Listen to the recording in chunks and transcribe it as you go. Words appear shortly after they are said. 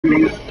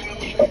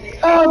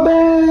Oh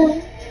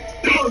man.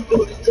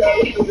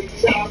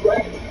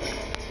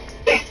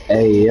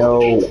 Hey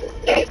yo.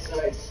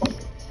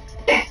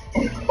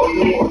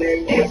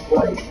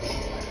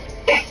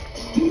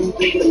 You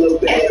think a little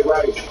bad,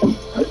 right?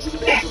 But you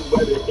make it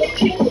better.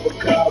 Don't you ever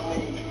call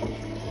me.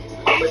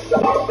 I'm a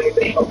star,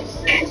 baby. I'm a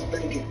serious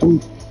nigga.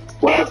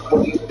 What the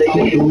fuck you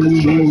think you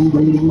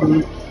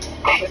doing?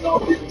 I've been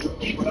on this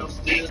drink, but I'm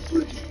still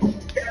switching.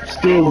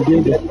 Still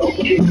digging.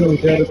 You know,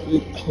 gotta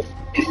fit.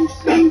 You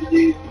see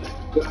me,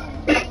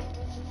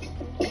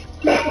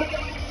 I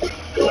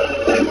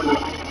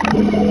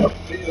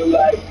feel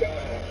like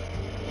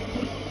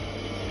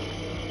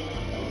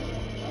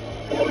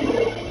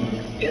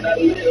and I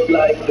live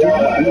like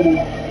God.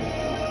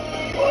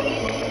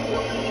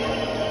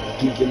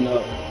 Geeking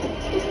up.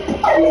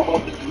 I live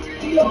on the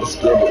grid, let's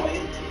get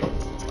it.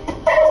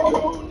 You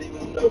don't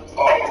even know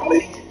all me.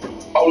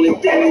 Only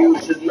thing you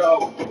should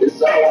know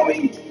is all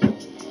me.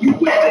 You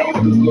wish that you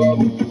could grow,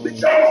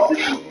 bitch, I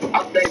see.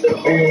 I think the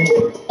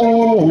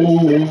whole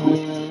world.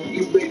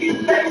 You biggie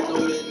things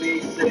on your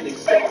knees and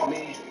accept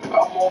me. I'm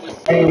on the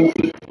same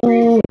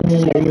with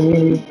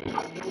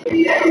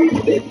yeah,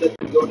 they let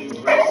you go to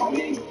impress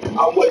me.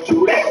 I'm way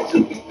too rich to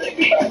be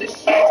thinking about this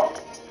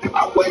shit.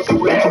 I'm way too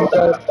rich to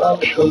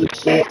diabolical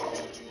shit.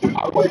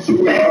 I'm way too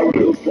rich to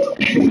real fuck.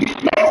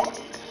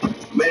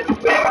 Man, the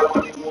best I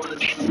only wanna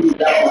see you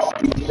die.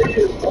 You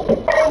live.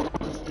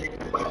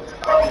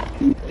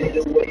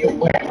 The way you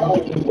went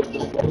home, what the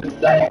fuck is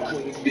that?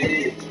 Couldn't get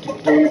it.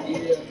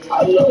 Yeah, I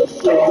love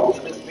so you in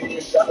the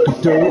finish. I was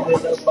doing it.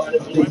 Nobody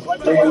please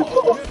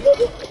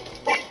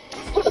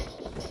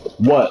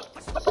what?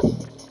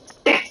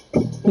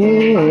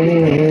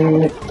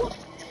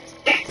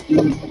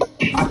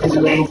 I just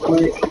let him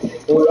quit.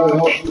 But I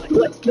hope you do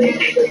it.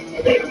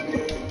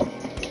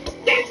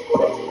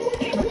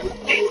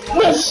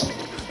 Yes!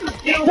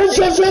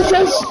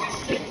 Yes!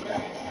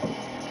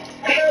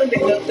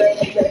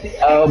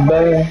 Oh,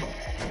 man.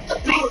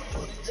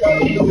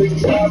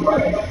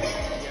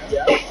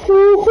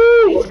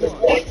 Woo-hoo!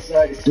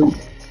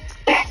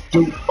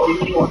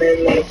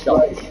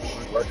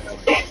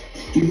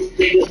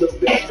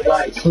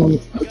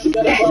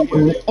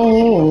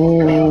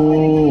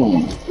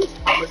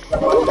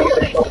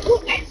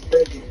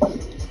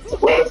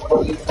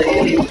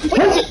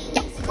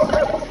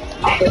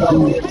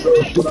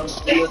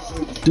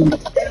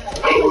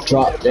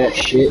 Drop that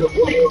shit.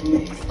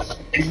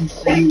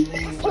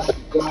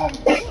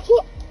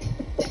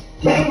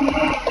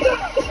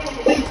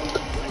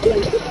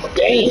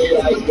 Damn.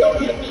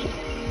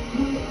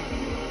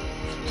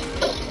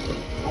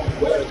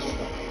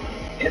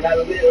 And I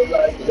live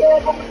like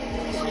that.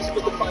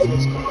 With the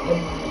Bibles.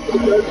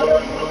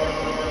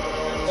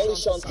 Only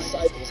Sean's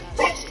disciples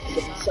cross to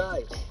different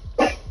sides.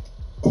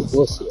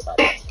 We'll see about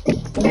it.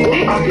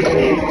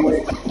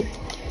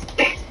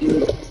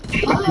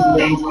 I can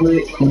never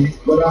quit,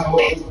 but I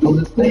hope for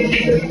the things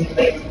that you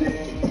never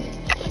did.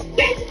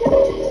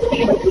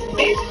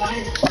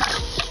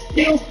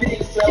 You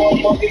feel so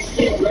fucking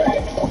shit,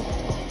 right?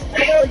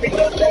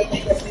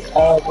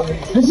 Oh,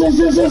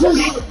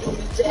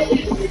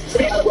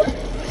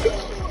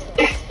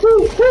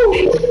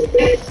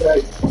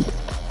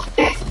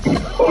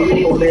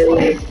 you on that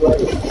last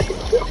flight.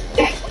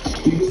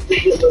 You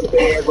think you look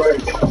bad,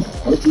 right?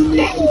 But you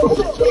need to go,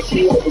 don't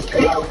you ever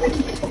call me.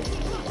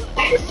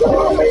 So I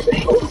made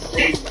that whole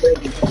thing,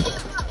 baby.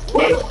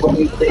 What the fuck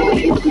you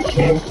think you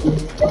became?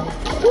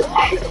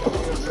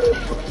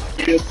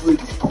 Feel free.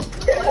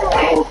 I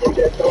don't think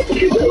that's all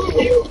you do.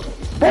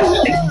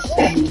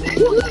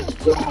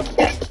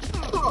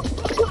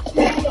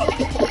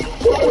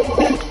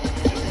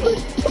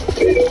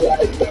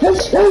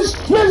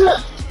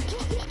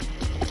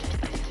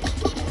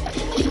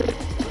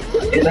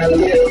 And I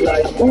live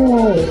like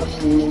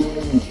yes.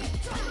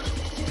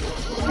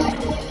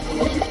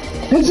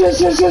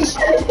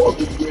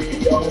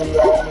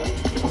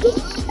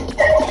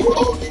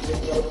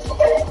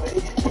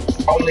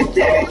 Only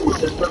thing you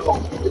should know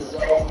is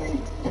on me.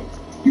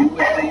 You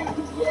wish that you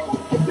could grow,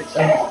 bitch, I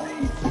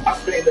see. I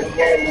say the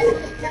whole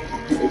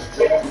world is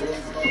telling me.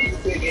 You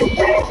thinking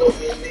things on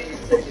your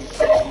knees and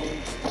accept me.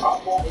 I'm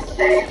on the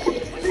stage with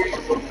the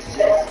lyrics on the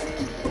chest.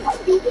 I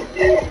do the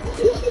thing,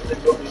 it's just to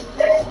go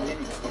impress me.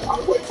 I'm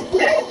way too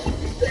rich to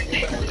be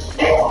thinking about this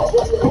shit.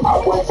 I'm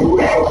way too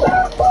rich to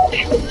die by the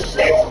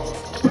shit.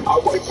 I'm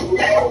way too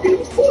rich to give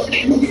a fuck if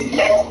you get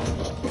hit.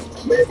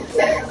 Maybe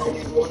I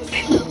only wanna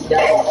see you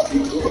die, see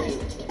you.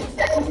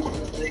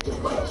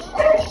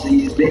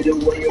 See, they the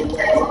way you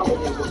wear, I don't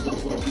know what the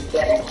fuck you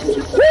think.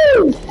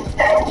 Woo!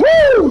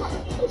 Woo!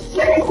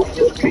 Say with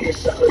your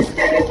bitch, I was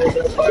getting in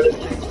the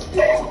politics.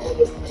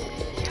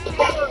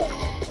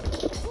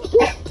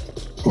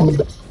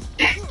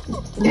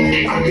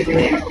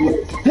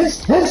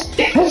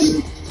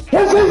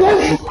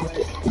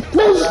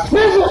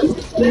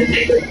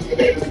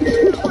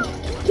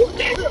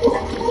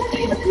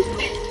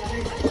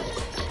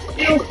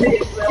 You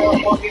think so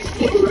fucking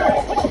stupid,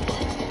 right?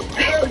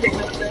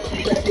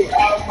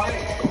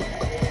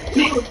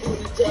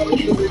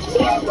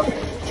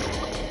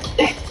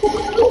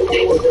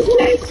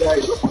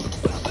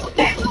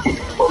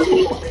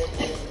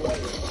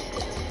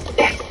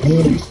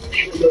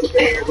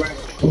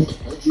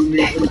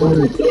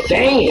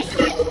 Damn!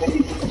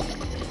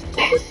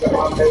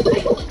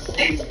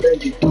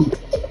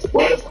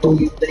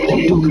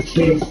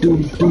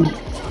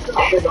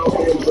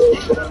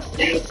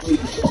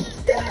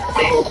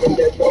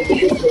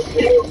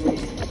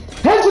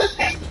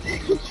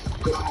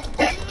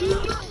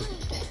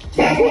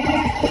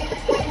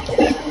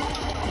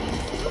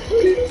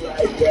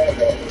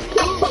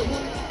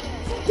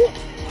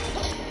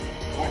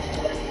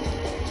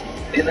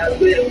 And I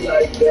live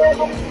like that.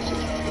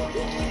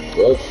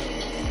 Whoops.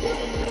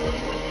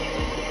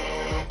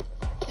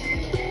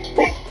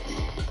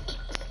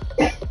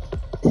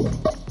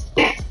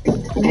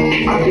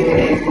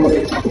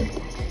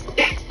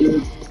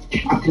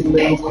 I can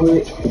never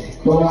quit,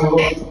 but I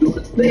hope to do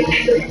the things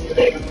that you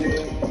never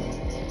did.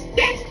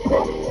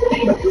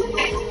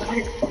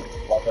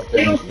 Walk up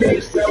there and say,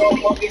 "Sell a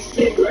fucking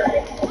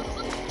cigarette."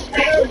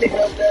 Everything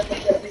else that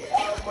let me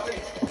out, man.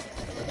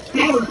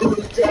 You don't do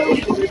the job, you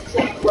do the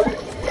job, right?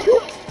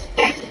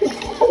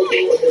 Oh,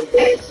 you on that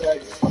bad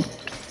side.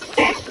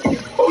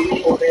 Oh, you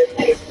on that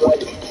bad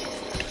side.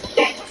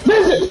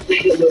 Listen, you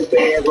think you look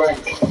bad,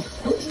 right?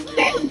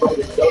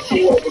 Don't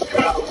you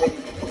overcome me?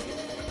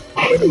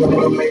 I'm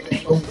gonna make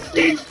it on the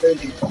stage,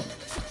 baby.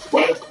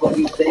 Why the fuck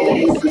you think that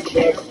you could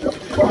trust me?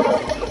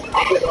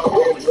 I've been on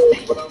that road,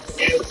 but I'm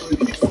still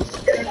sweet.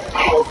 I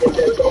don't think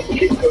that don't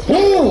get the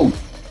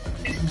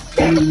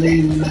you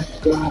lean like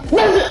God.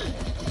 Listen!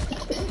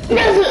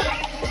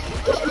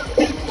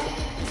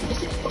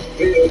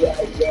 Feel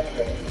like God.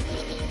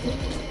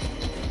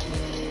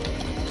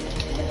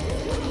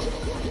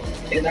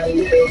 And I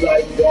live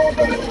like God.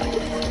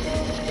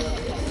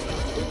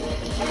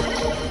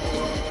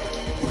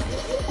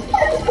 I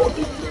don't want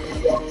to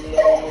be on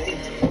lonely.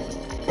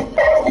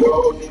 You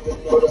don't even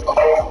know the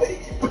old me.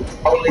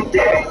 Only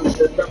thing you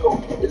should know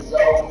is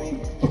on me.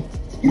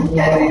 You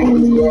know you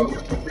grow,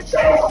 bitch I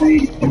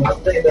see. I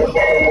think the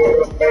whole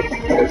world makes me.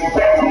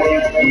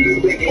 You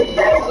big and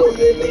hands on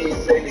your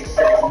knees and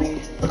accept me.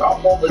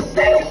 I'm on the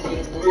stage with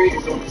the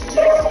breeze on the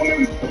chest.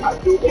 I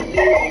do believe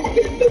you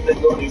get nothing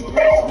gonna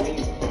impress me.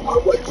 I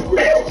want you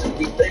real to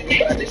be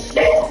thinking about this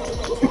shit.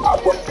 I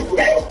want you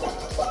real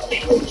about the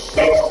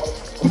show.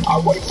 I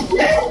want you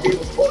real, give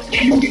a fuck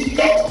if you get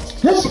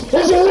lost. This.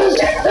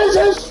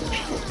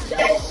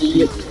 I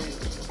see it.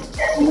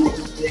 See what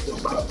you think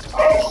about. I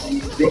see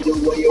you thinking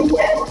where you're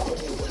at. What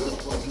the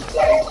fuck you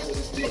like to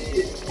the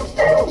bed?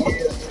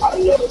 Yeah, I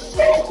love the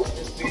song with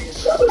this bitch.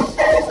 I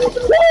love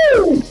the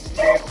woo!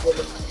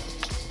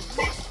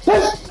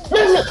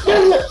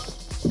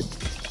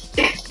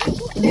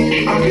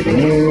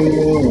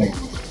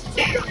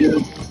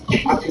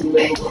 I can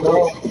let it go,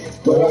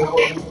 but I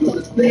hope you do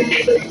the things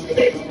that you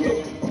never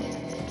did.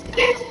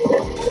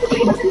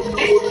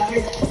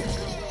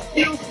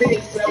 You think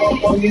so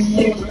I'm on your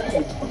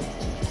secret.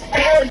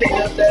 Everything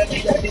else that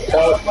the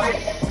outfight.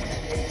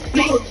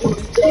 You don't do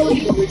the job,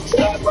 you do the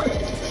job right.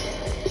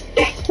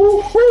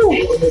 Woo-hoo!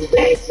 You on the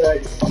bad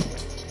side.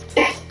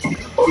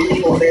 Oh,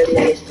 you on that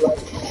last flight.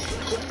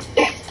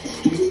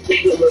 You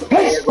think you look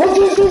bad, right?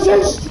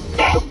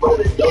 But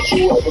don't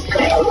you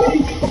overcome me.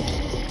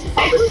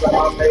 I'm just like my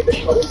baby,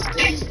 cause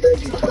it's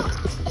baby.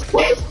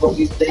 What the fuck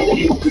you think that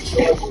you could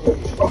trust me?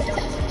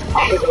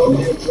 I've been on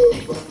that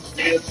drugs, but I'm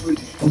still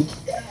sweet.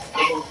 I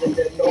don't think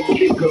that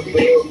nobody could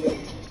fail me.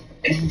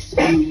 And you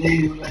say you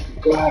live like a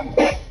god.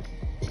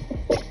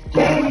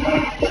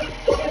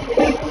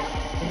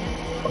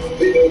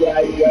 Feel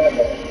like God.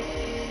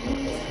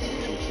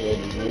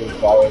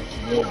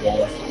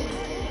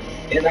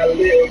 And I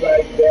live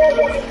like that.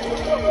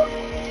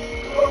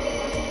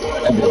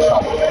 That bitch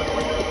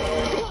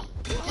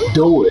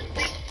do it.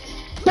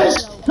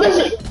 Listen.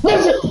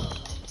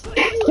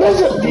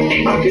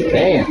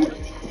 Damn.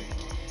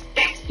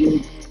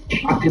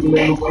 I can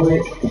never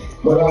quit,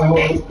 but I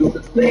hope you do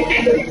the things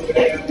that you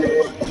never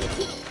did.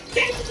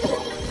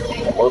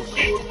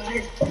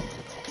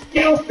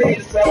 You don't think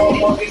so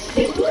I'm on this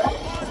secret.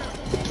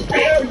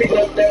 Everything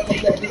else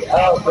that the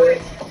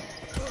outfit.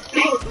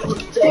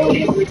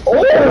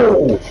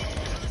 Oh!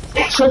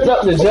 Tripped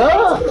up the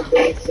job?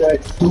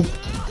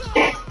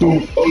 Oh,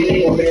 you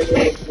know that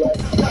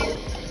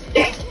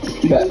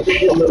you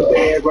think you look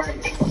bad,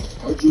 right?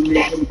 Heard you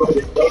need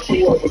somebody, don't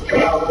you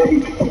overcome me?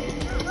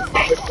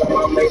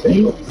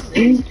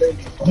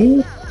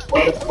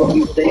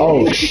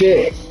 Oh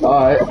shit!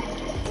 Alright.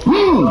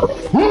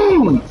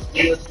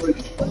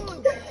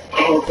 I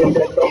don't think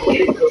that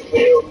nobody could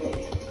fail me.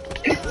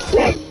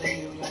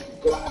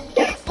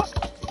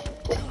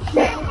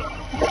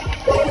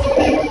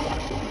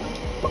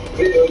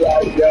 Feel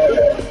like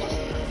that.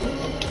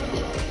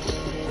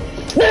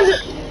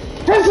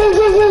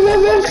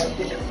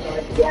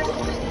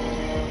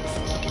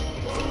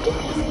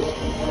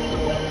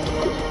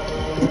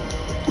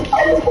 I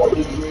don't want to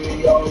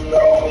agree on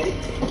lonely.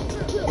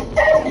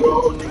 You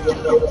don't even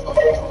know the old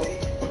me.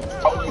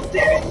 Only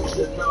thing you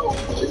should know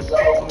is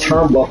all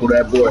turnbuckle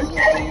that boy.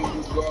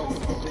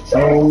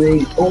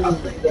 only I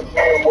think the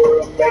whole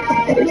world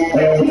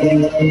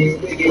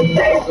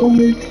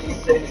makes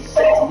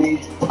me.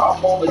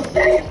 I'm on the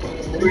stage for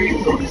the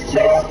breeze on this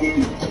jet ski.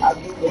 I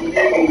do believe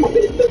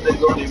that nothing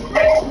gonna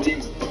impress me.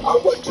 I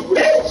want you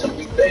ready to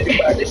be thinking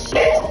about this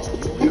shit.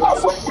 I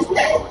want you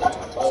ready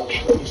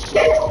for the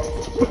show.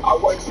 I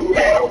want you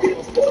ready, I don't give a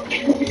fuck if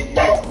you get hit.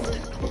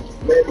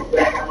 Matter of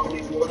fact, I don't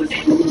even wanna do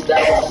this, I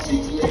wanna see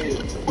you live.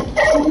 I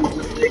used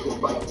to think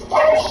about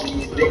all the shit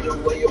you did the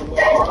way you were.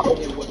 I don't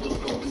know what the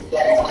fuck you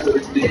thought you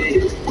could've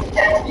did.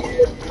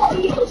 Yeah, I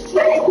love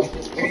sweet with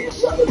this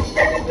piece. I love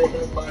standing in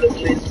the bottom,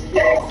 let's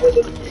get for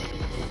the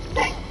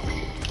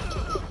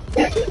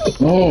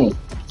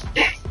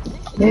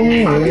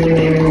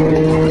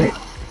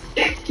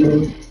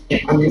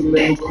I need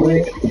to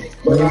quick,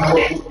 but I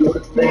hope you do the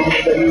things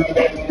that you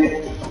never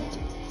did.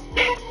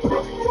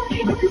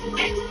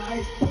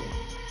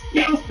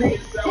 Y'all think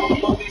it's all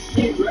about this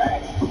shit,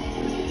 right?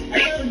 I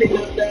don't need no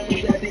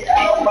things that they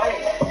out right.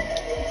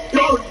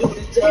 Don't do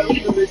the job, do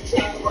the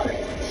job right.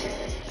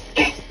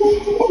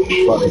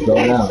 Fuck it, go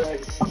now.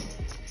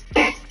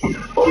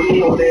 Oh,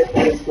 you on that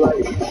next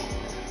flight.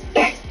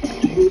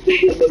 Do you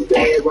think it look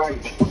bad,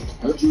 right?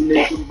 Heard you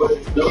niggas, but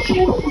don't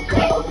you ever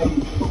call me.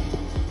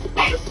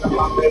 That's how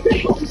my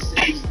baby goes to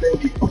see this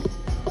baby.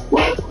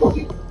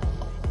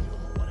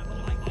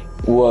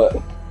 What?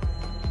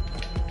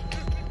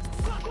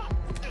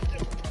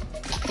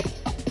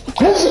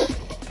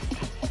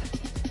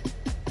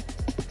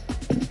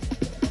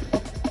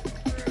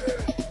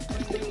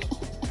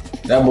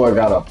 That boy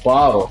got a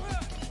bottle.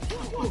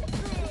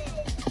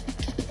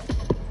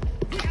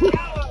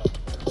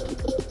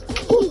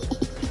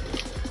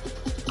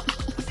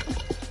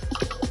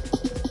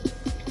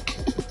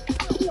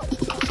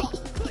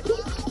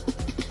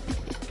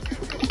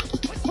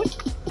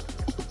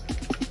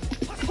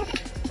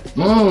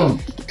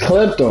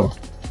 Clipped him.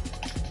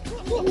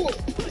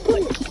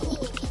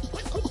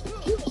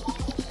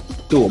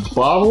 Do a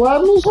bottle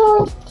at me,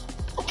 son?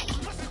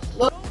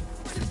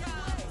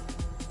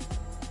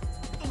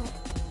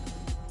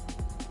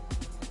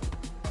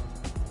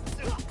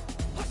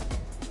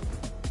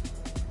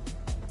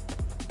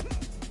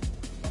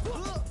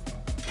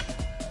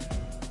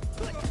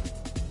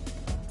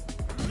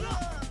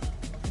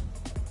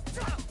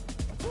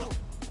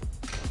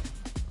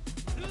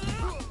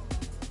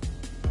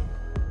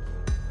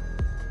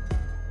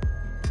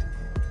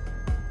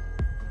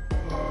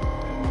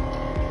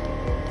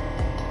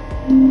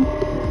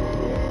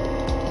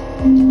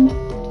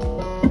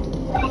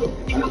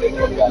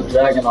 Got a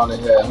dragon on his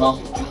head, huh?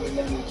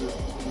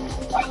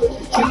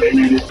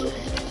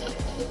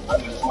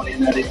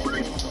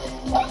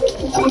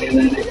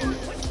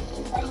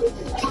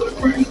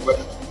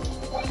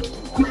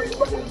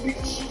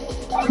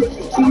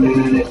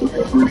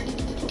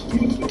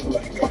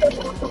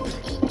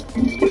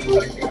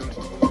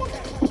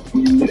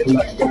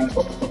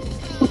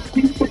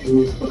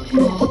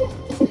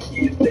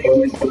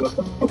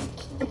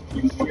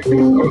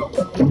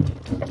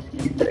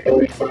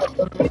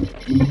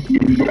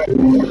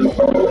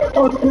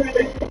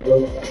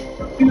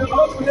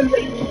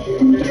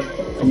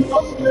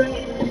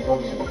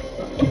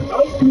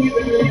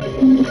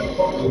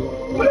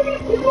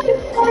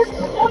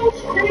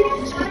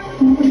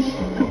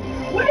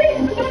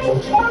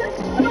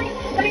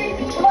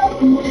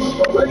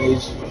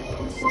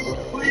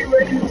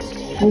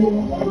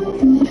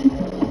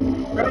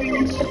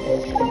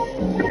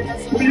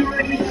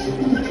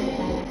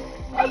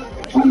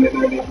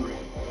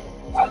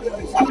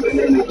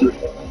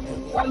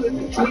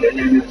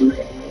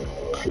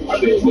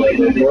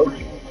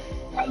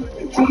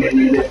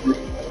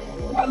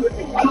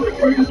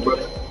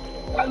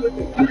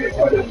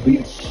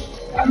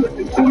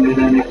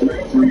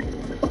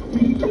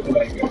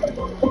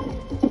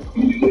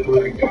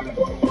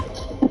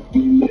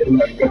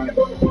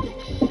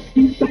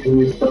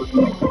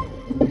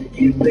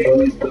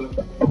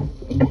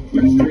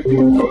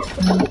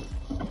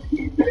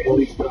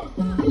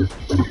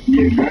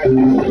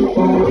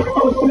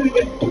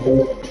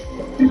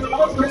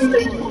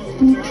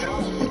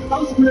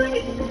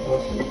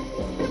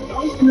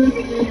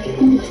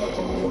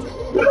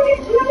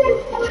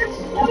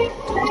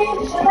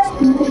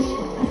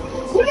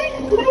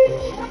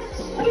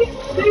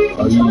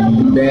 Oh,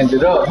 you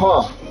banded up,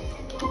 huh?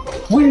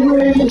 We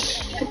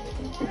rich.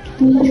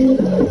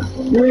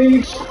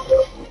 Rich.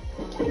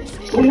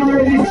 We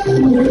rich.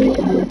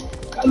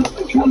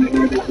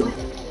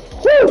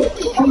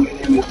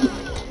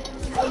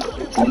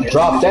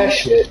 Drop that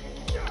shit.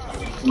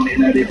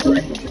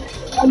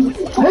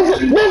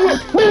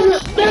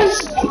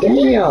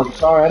 Damn,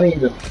 sorry, I didn't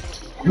even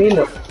mean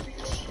to.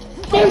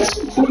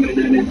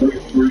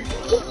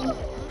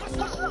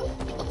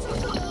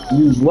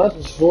 Use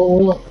weapons for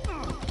one.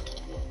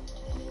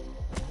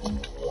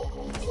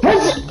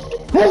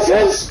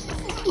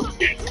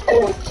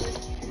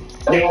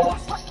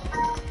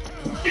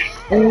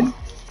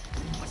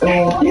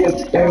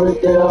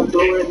 Everything I'm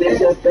doing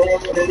is a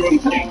family.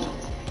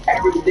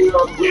 Everything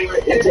I'm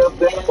doing is a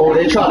family. Oh,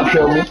 they trying to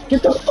kill me.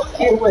 Get the fuck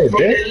away,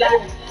 bitch.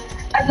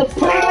 I just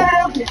put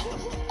up it.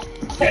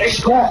 Hey,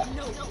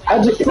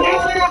 I just put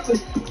up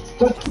it.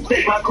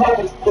 Take my car.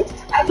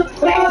 I just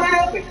put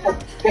up it.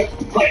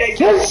 But they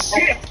just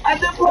shit. I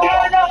just put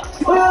up,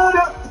 put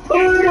up,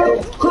 put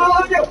up,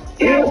 put up.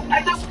 Yeah,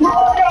 I just put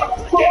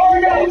up,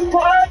 put up,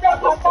 put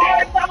up. Before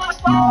I tell my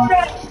sold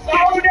it,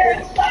 sold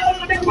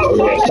it,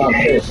 before Stop I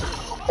this.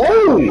 Oh!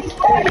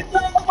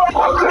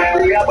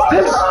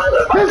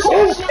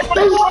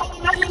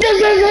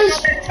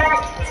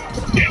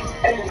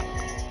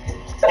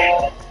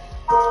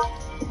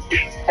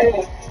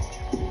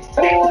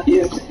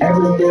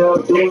 Everything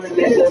I'm doing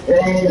is a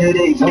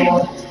vanity.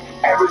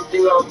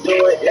 Everything I'm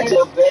doing is a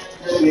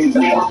vanity.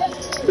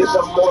 Bitch,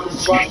 I'm on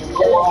this rock and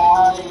go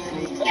high.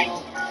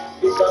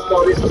 Bitch, I'm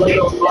on this plane,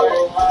 I'm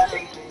flying high.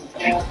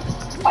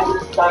 I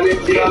just trying to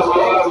get my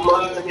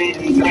money.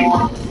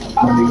 I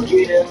be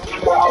getting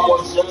higher, I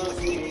want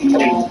junkie.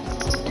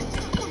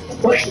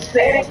 What you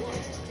say?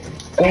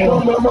 No,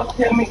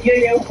 tell me,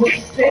 yeah, what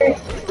you say?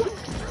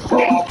 I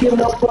give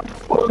no fuck,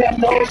 I got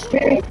no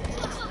respect.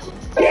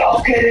 Yeah,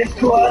 okay, that's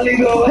cool, I'll leave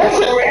it away.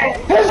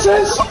 That's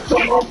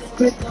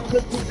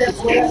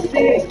what I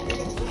said.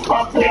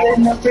 I'm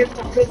feeling the bitch,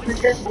 I'm cooking,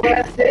 that's what I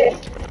said.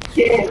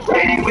 Yeah,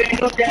 ready,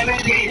 no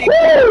damage,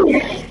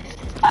 yeah.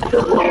 I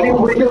just wanted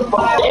with the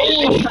fire.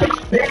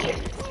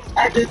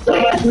 I just saw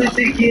my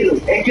twisted killer,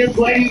 and guess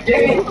what he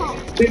did?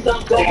 Bitch,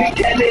 I'm gonna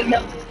be counting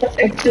up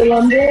until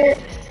I'm dead.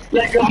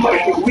 Like a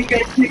murder, we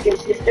got chicken,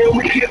 and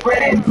we get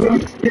ready.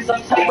 Bitch,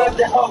 I'm talking about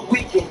the whole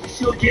weekend.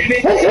 She'll give me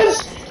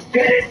this.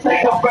 Gotta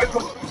take a break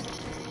from,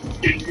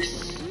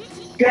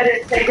 gotta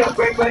take a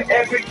break for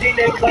everything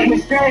that call me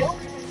stress.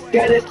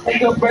 Gotta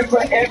take a break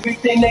for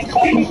everything that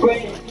call me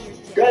brain.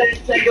 Gotta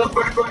take a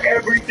break for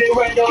everything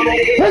right on the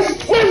head.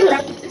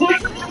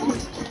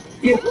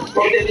 Yeah, from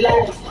the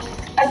line.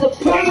 As a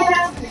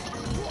permanent,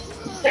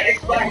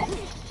 satisfied.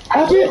 I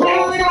just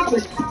hold it up,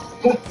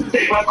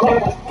 take my car.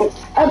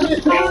 I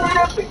just hold it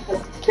up,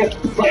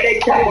 but they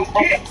try to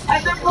get. I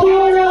just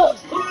pull up,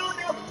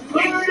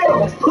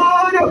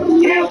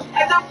 yeah. I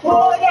just pull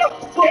up,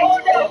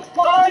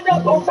 before I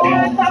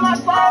tell my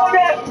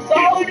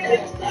sold it,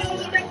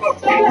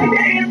 before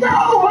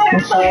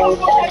it's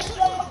over.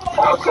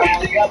 I'm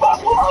crazy about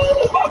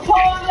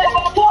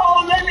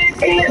pole, let me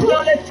see it on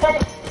the turn.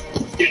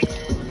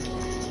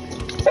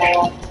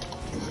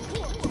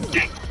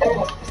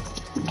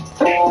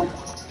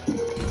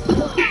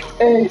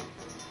 Hey.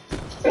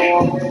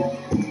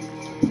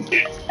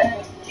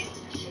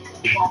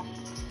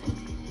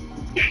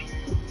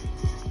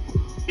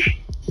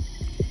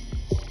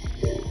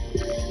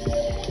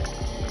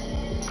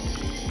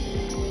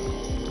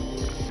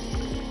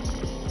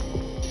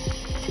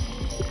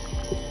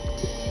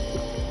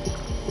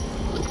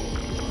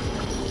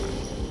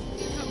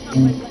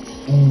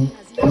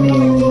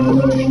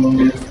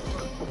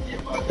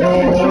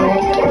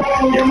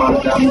 Yeah, my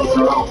diamonds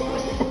out.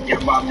 Yeah,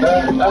 my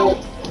money out.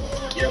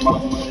 Yeah, my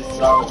money's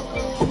out.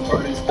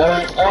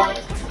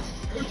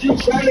 You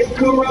try to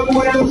come up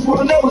with us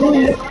for no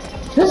reason.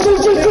 This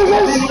is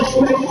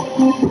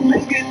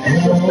make it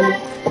disrespect.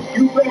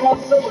 You better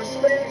have some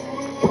respect.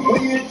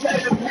 When you try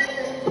to pay,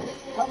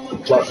 I'm gonna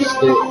cut you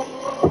off.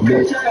 Cut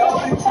you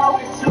off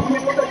talking to me,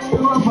 cut you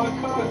off my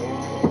car.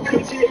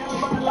 Cut you out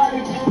my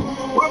life.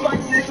 Where my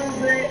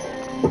sisters at?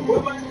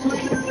 Where my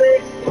twisters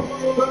at?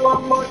 Where my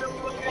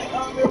motherfucking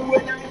army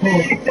when I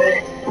need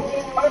that?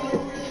 I'm the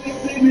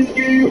realest in this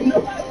game, you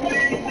know I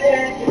need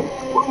that.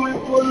 When we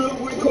pull up,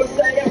 we gon'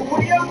 say that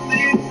we are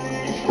season.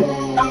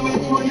 I'm in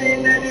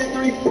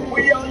 2093,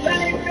 we all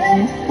like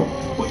that.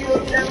 We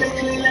don't have it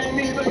clean like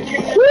me, but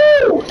can't.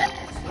 Woo!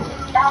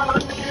 I'm a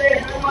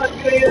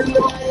kid,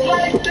 look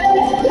like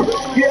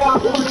that. Yeah, I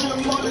push your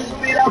mother's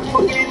speed, I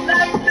fucking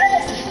like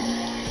that.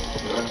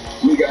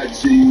 We got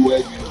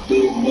G-Way,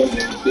 big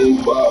money,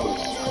 big balls.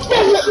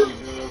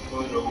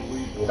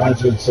 I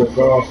just took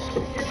off.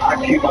 I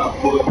keep my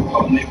foot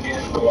on the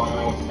gas, so I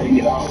don't take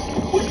it off.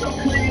 With some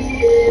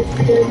clean ass,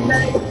 good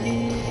Nike.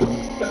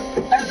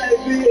 I like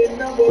being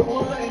number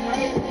one,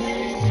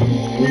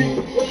 when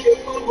you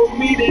fuck with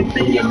me, they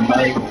think you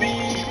might be.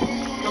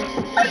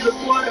 I just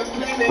wanna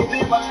play that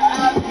in my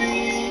IP.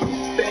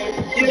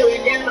 You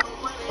ain't get no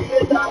money,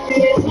 cause I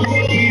can't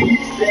sleep.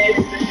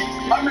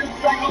 I'm a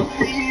psycho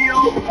CEO.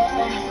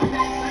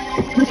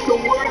 Push the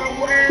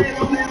word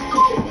on this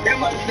coat. And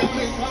my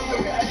diamonds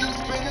hungry, I just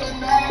spent a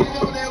night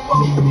on that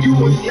boat. You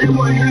was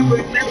never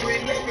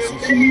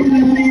baby,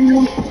 let me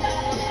know.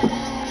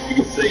 You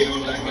can say you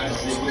don't like my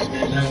shit, but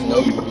then I know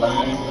you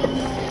lying.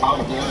 I'm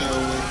done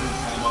with the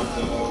time, I'm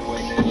done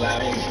with that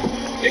line.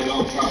 They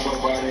gon' talk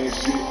about that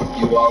shit,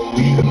 you all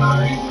weak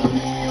lying.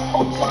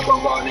 I'm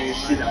talking about that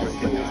shit, I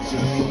still got you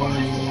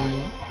lying.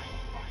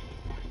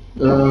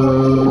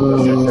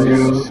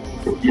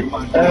 Get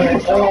my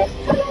diamonds on,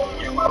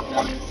 get my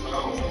diamonds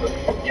on,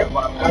 get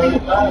my money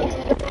on,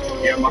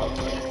 get my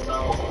money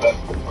on.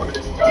 For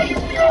this kind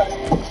of guy,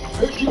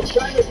 heard you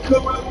trying to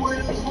come up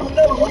with us for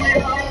no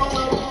real.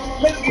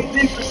 Let's get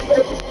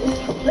disrespectful,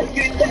 let's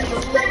get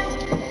disrespectful.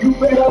 You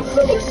better have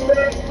some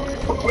respect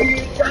when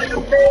you try to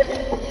pay.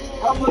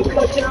 I'ma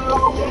cut you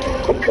off.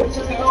 Cut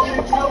you off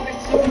and talk it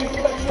to me.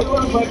 Cut you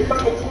off my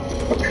purse.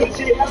 Cut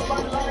you out my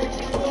life.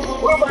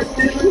 Where my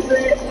siblings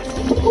at?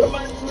 Where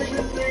my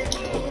niggas at?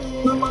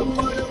 Where my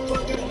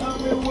motherfucking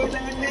army when I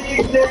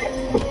need that?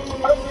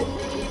 I'm the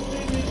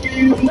biggest in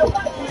you know I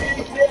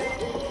need that.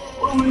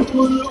 When we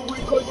pull up, we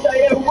gon' say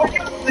it when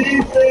you see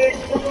that.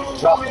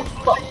 Drop the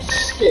fuck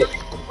shit.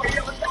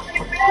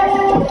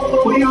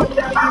 When you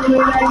die, you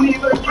ain't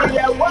even get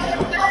that one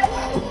day.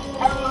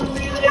 I don't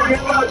need it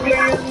in my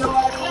girls, no I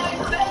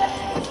like that.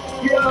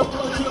 Yeah, I'll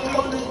put you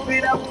on this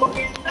beat, I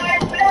fucking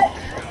like that.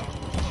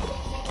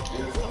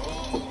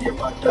 Yeah,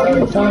 my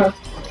dog.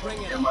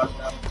 Yeah, my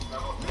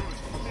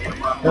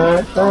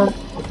dog.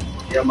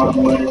 Yeah, my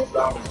money's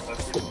on.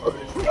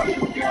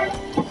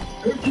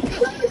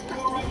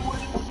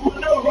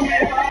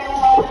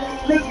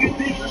 Let's get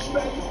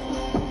disrespectful.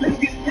 Let's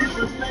get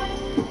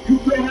disrespectful. You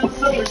better have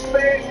some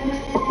respect.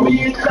 When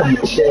you come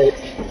to check,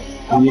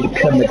 when you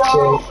come to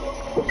check,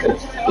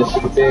 cause it's a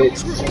bitch.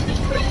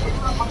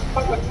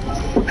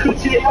 Could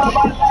you have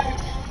my life?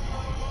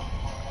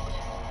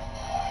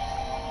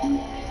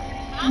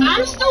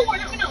 I'm still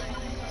working on it.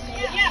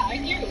 Yeah, I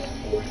do.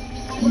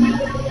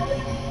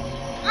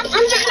 I'm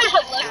trying to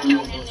have less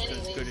count in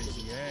anyways.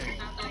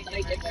 Not that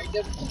I get very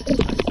good.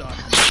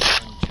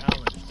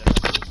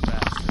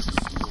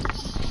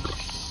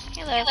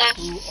 Hello.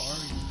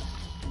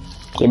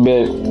 Hey,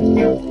 bitch.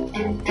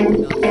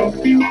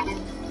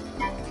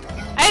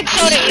 I had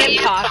soda and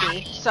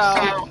coffee, so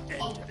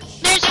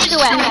there's two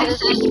weapons.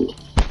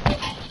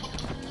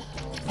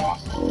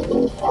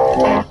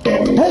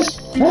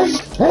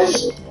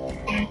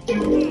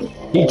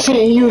 You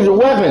can't use your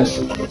weapons.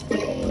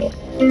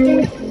 You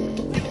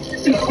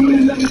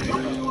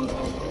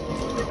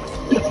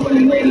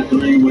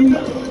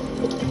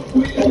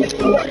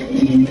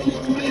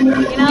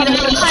know,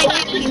 the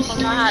Chinese people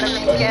know how to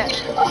make it.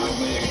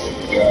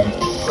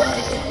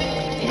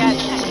 They had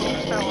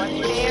Chinese for one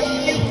game,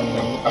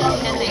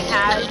 and they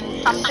had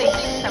something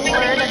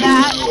similar to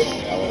that.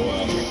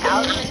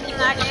 Couches in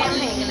that game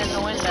hanging in the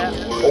window.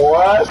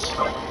 What?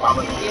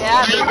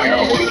 Yeah, they did.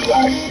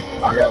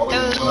 It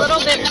was a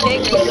little bit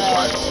bigger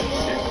though.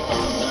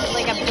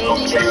 Like a big one.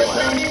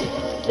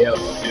 Yep.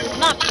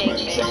 Not big,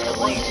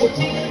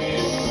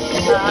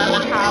 but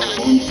like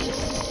probably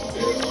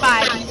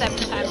 5 to 7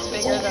 times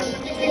bigger than the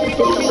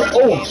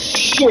Oh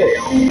shit!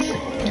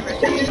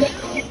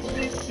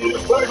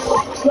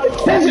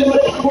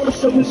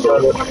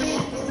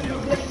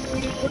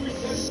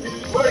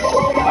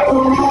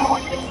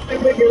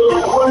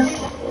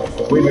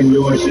 We've been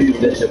doing shit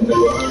that you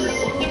never heard.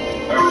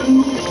 I've been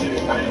doing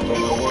shit I ain't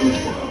gonna work.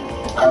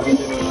 I've been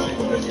living life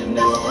that you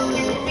never heard.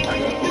 I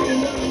got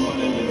another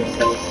money living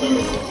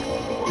self-service.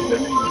 That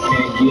means you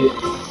can't get.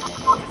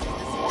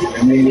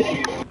 That means you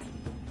can't.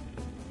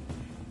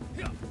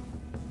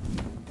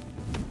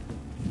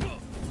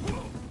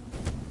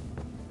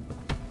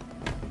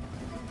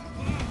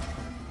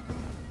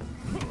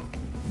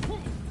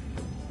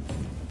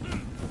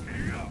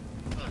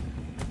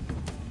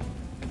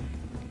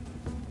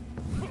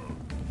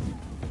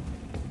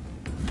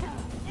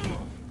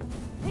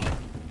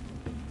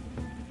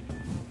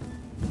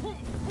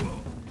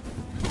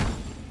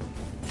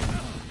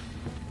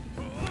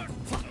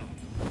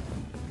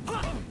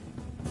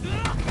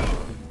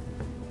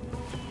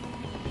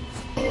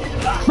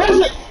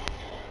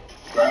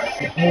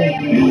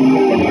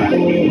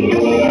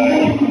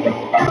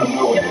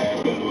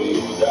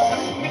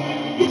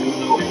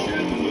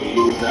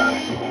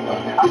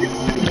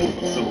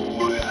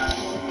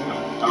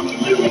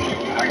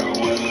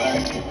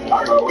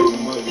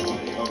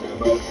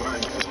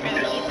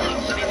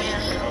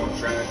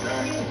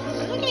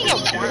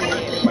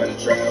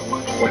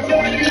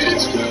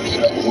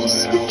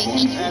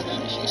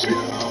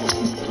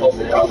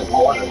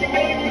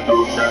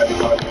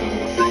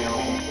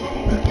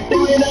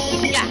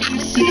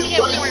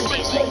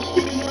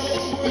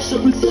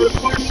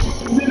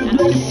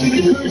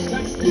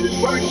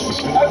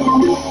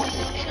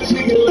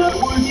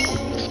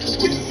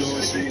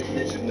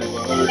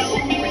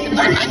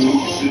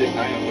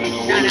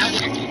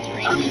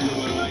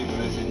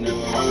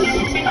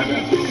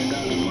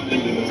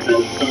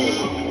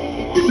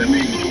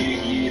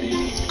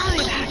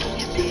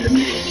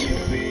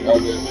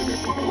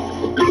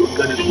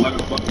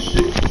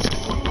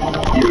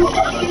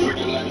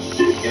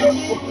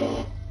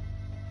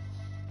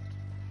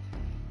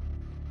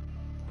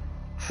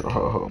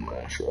 Oh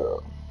man, shut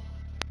up.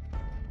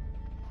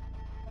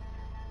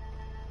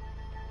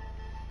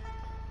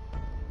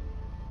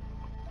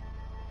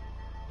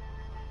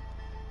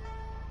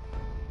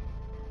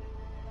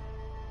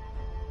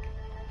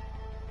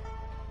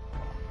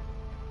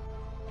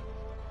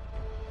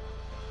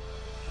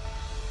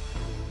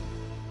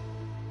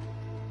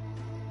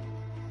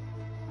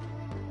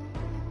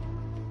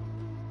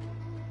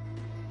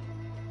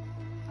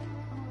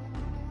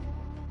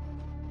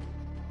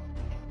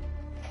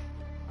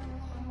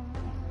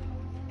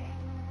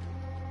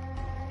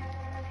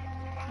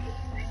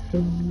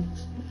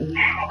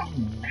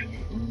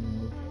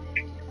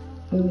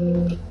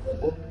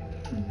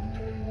 Hey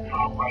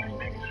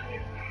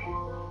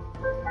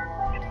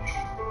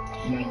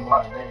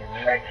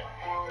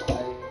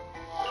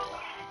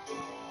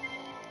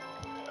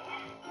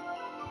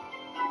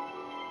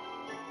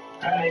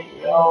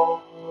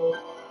yo,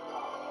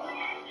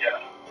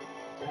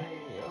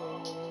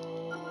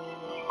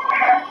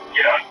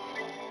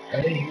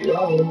 hey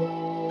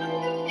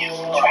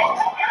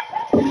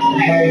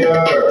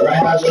hater,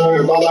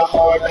 hazard, on the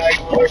hard like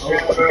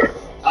pusher.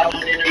 I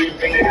don't need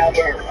anything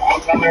ever.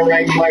 I'm coming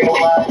right like a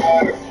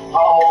ladder.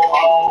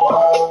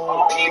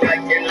 He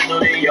back in the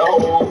studio.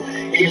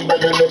 He's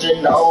better than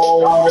you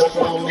know. Just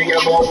told me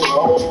about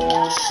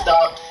roll.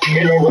 Stop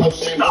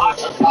interruption. I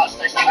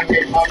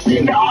can't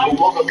function. You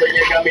woke up and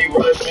you got me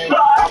rushing. I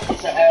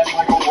put your ass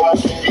like I'm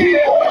rushing.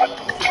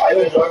 I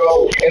been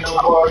struggle in the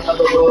bar,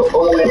 another little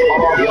boy.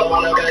 You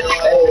wanna get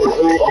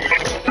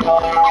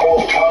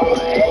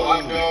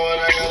I'm doing what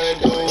I gotta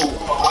do.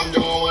 I'm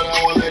doing what I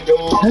wanna do.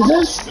 Who's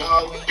this?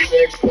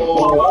 They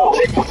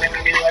come at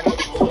me like a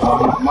fool.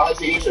 My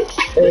teachers,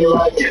 they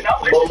like it.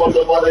 But most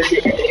of all, they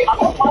get it. I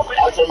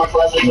turn my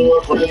class into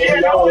a friend.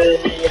 You know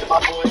it. Me and my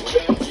boys,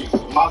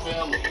 Benji, my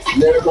family,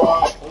 they're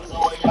gone. So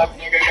a young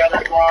nigga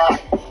gotta grind.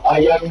 A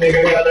young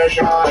nigga gotta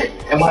shine.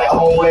 In my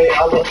own way,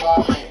 all the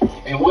time.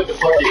 And what the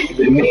fuck it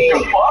even mean?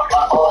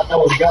 All I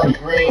know is got a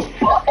green.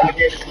 I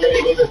get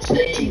split with a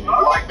team.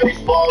 Like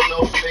baseball,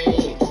 no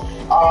steam.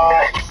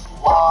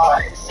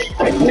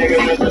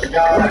 Niggas in the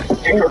sky.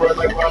 Incorrect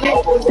like run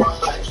over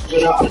rides. Do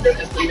not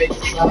underestimate the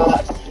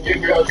size. Your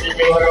girl treat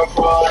me like a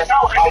prize.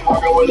 I'm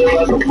working with it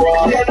like a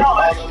prize. All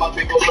of my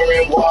people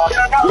turning wise.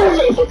 Your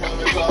girls are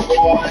coming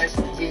clockwise.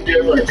 Some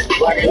difference,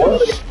 like a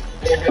hoodie.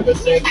 They haven't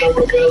seen no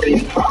rebellion.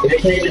 They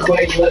can't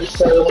equate, let it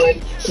settle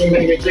in. She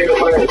make me jiggle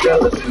like a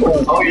gelatin.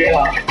 Oh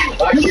yeah,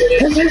 I get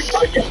it.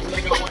 I get a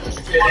nigga wanna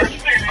spit it.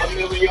 A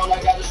million,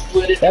 I gotta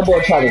split it. That boy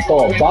tried to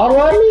throw a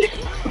bottle at me?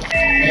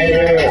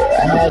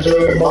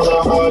 Hazard,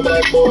 mother, hard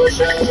back boy,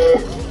 shatter.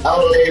 I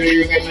don't need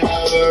you can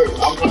have her.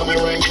 I'm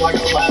coming rings like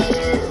a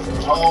ladder.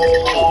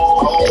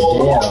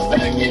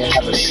 Back in the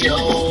video.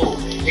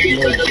 He's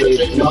better than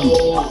you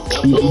know.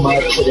 The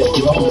mic to the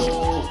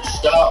throne.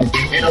 Stop,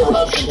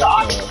 interruption, I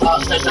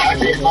said I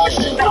can't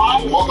function.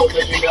 Woke up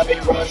and you got me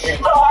rushing.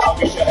 I'll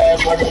beat your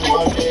ass like I'm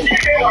rushing.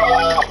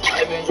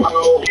 I've been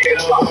through, get a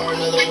bar,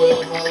 another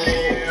wheel,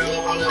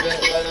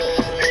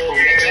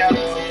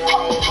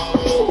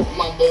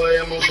 my boy,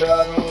 I'm a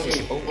shot on me.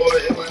 Boy,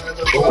 if I had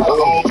to fly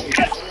on me.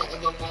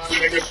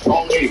 Niggas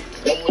on me.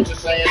 Then what you're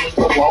saying is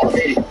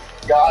baloney.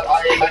 God, I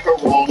ain't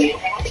macaroni.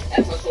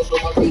 Antisocial,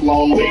 I'm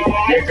lonely.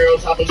 Your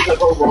girls having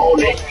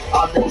pepperoni.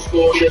 I'm new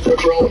school, you're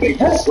jabroni.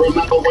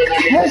 Remember when I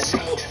did this?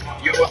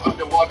 You were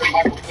underwater,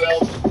 Michael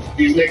Phelps.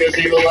 These niggas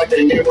evil like De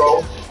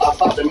Niro. I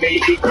thought the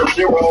me equals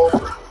zero.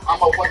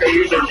 I'm a fucking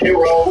music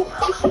hero.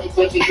 I'm shooting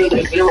flinches to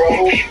the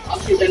zero. I'm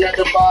shooting at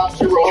the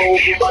 5-0.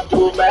 With my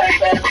dual mag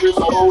fast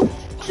reload.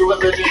 True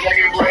religion,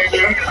 nigga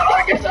blazer.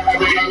 I guess I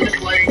have it on this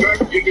flavor.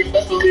 You can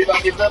best believe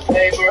I get the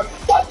paper.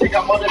 I think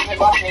I'm gonna pay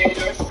my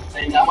haters.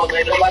 They now I'm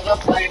later like a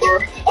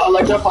flavor. I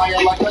like to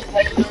fire like a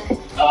taser.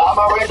 I'm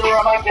a razor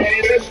on my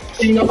gators.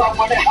 She knows I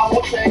want it, I'm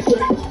a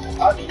chaser.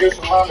 I do this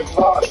around the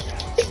clock.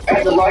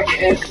 Acting like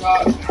an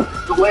inside.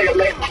 The way I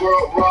make the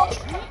world rock.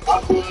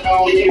 I put it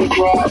on, need a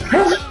drop.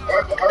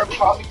 Earth to earth,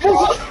 call me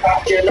cross.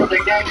 Can't let the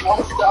game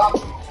won't stop.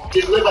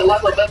 Just living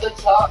life up at the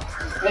top.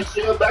 And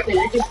chill back and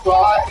you can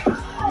spot.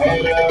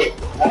 Hater,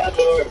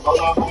 on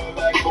a hard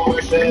back boy,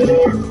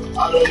 shatter.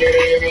 I don't need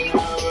it, you can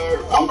have her.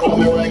 I'm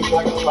coming ranks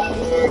like a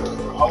ladder.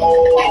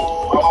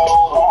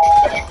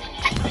 Back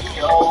in the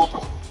video.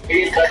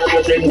 He's better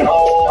than you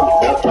know.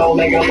 That's don't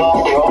make him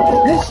all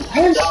wrong.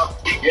 Stop,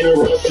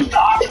 interruption. I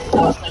can't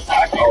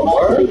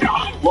function.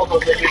 Woke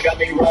up and you got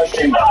me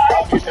rushing.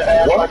 I'll beat your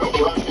ass like I'm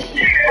rushing.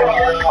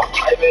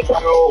 I've been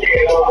trying to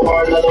get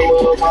over another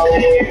world, my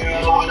lady.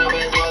 I wanna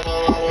make my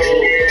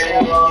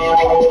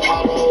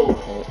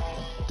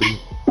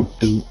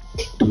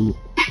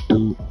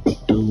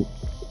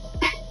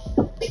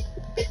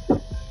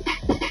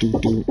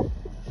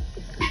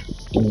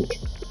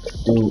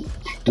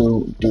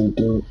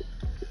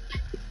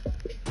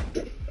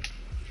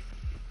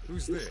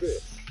Who's this?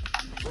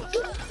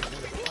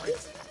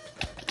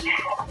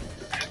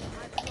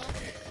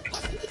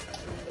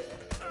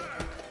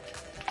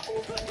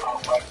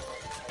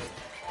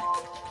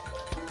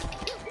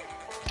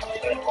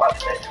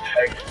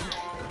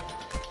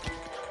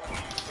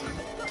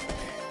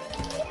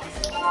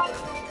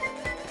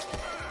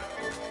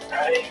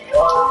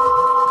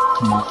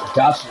 Come on,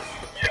 gotcha.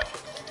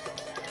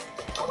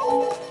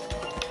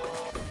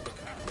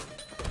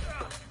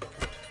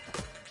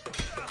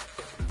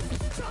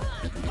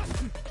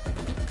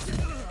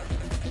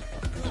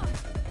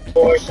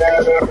 boy,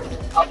 shatter.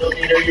 I don't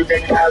need her, you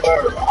can have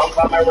her. I'm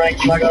coming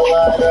ranks like a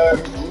ladder.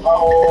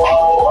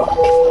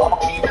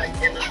 He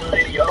back in the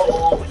studio.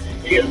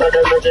 He's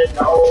better than you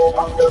know.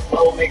 I'm the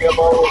flow, make him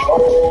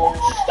roll.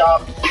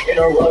 Stop,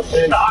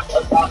 interruption. I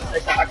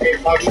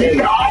can't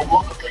function. I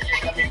woke up and you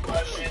got me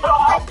rushing.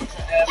 I'll put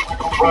your ass like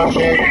a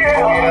rushing.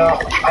 Yeah,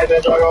 I've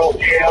been through.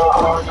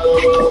 Yeah, another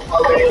world.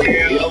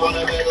 I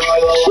wanna be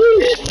like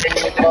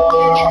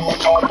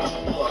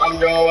I'm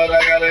doing what I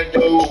gotta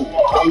do.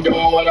 I'm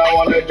doing what I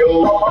wanna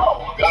do.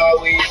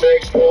 God, we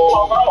sex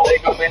school. They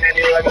come in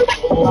handy like a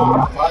tool.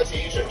 My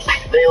teachers,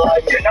 they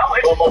like me.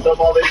 But most of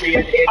all, they see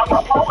an idiot.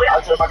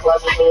 I turn my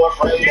class into a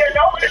friend.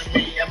 It's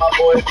me and my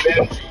boy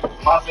Benji.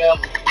 My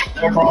family,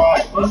 they're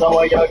crying. So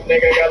a young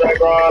nigga gotta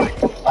grind.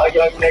 A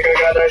young nigga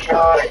gotta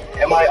shine.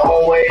 In my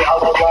own way,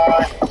 I'll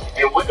align.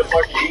 And what the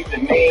fuck you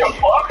even mean?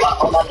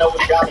 All I know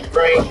is got me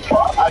green.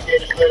 I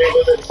get it split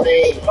with a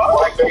team.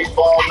 Like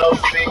baseball, no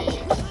speed.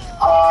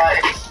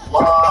 Eyes,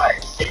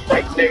 lies,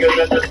 like niggas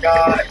in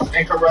disguise.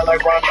 And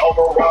Corella run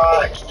over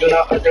rides. Do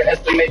not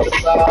underestimate the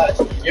size.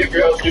 Your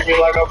girl treat me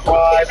like a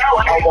prize.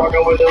 I'm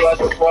walking with a less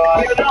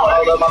surprise.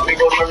 All of my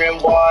people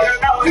swinging wise.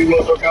 We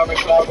move so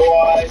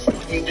counterclockwise.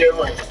 I'm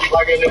different,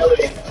 like an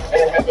alien.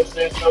 And heaven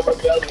sent no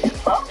rebellion.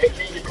 And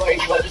Keisha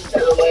Clay's let it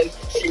settle in.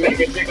 She make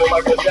it jiggle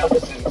like a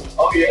Jefferson.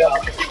 Oh yeah,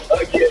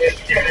 I get it.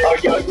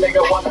 A young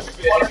nigga wanna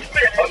spit it.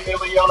 A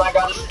million, I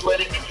gotta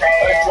split it.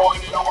 I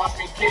joined it, I want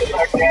me get it.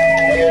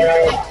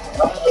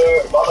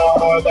 All the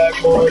hard back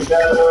boys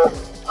shatter.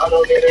 I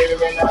don't need it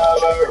even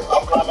ever.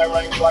 I'm climbing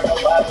ranks like a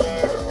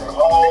ladder.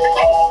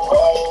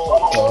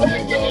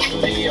 Back in this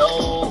video.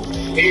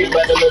 He's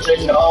better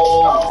listen,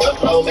 no. The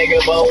flow make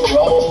it both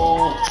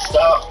roll.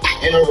 Stop,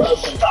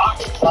 interruption.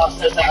 Stop,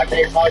 since I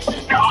can't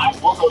function.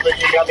 We'll go that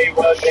you got me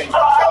rushing.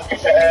 I'll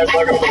get your ass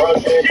like I'm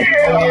rushing.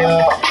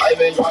 Yeah, I've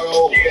been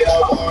drunk. Yeah, I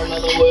want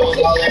another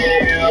wheel.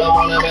 I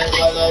wanna be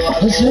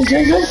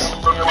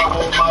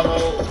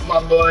my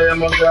boy,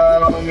 I'm a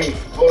god on me.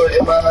 Boy,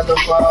 if I had to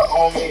fire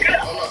on me,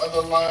 on the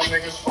other line,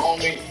 niggas phone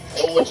me.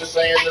 And what you're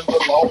saying is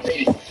below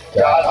me.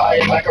 God, I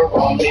ain't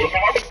macaroni.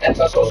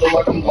 Antisocial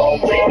like I'm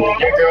lonely.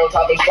 Your girl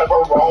topping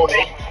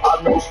pepperoni.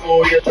 I'm new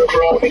school, you're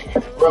jabroni.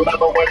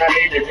 Remember when I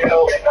needed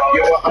help?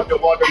 You were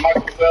underwater,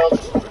 Michael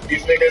Phelps.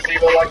 These niggas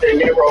even like De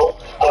Niro.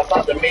 I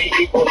thought to me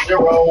equals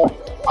zero.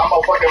 I'm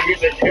a fucking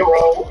music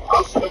hero.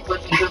 I'm shooting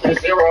clips into the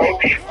zero.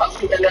 I'm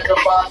shooting at the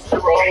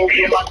 5-0.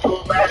 Get my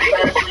tool back,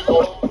 fast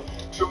reload.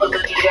 True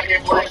religion, I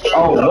get pleasure. I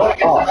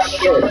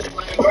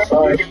shit.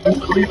 Sorry. You best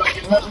believe I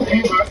get nothing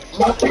favor.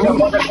 I think I'm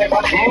gonna pay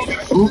my danger.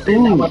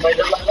 Then I'm a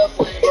later like a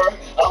flavor.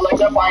 I like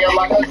the fire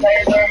like a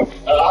taser.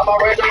 I'm a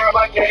razor in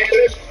my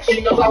gators.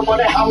 She knows I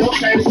want it, I won't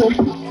chase her.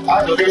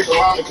 I do this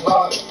around the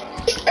clock.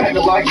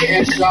 Acting like you're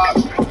in shock.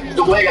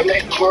 The way I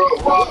make the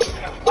world rock.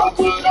 I'm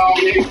good, I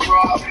don't need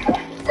crop.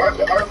 Earth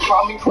to earth,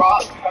 call me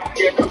crop.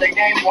 Yeah, no, the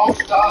game won't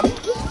stop.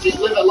 Just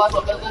live a life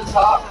up at the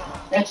top.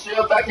 And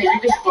chill back and you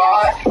can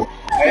spot.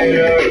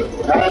 Hater,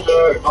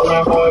 hazard, on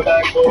the hard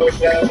back boy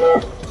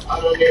shatter. I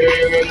don't need it,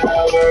 you can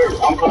have her.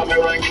 I'm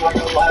climbing ranks like a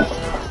ladder.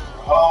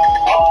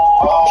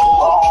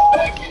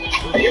 Back in the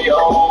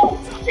studio.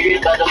 He's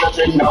better let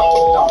you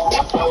know.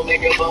 So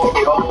nigga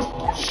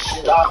roll.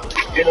 Stop,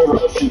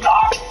 interruption.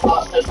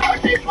 Lost this, I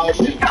can't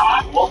function.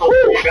 Walk away,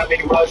 you got me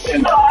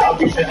rushing. I'll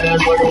beat your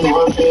ass like I'm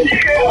rushing.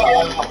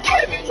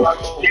 I've been drunk.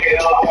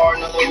 Yeah, I'm more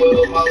another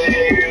wheel. My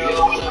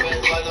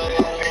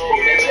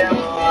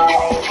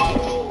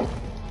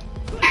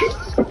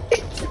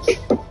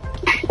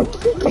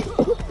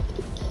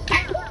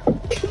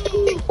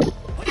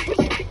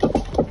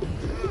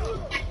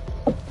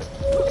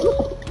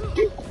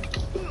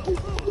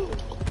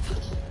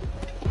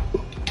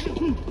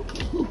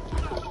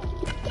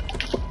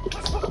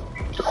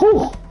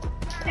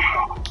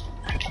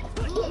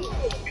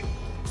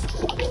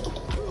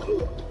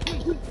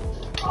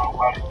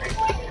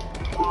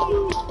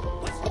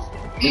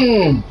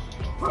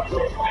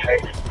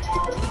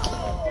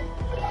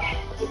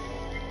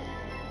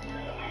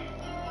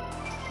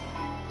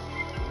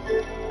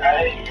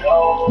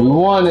We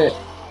won it.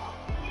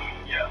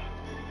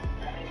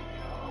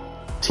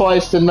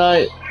 Twice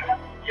tonight.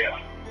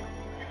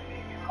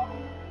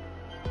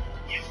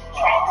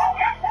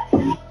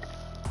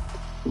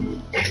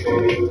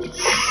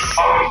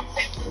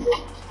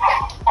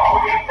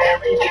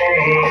 Mary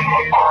Jane,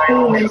 my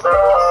only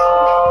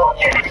love.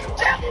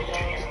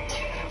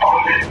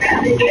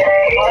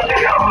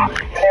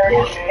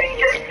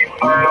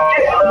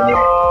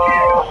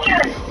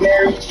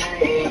 Mary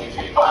Jane,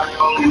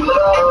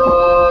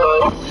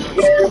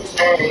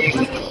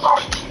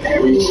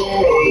 Mary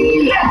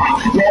Jane,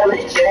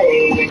 Mary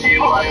Jane, you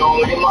my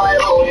only,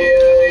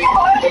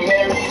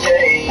 Mary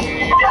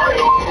Jane, my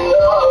only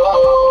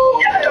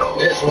love.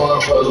 This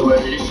one for the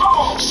ladies.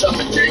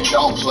 Summer dick,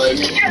 don't play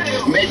me.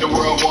 Made the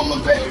world want my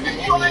baby.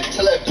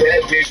 Till that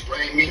bad bitch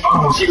bring me.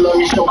 She love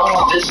me so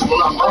much. This is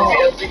when I'm ready.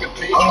 I think a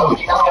piece of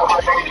me.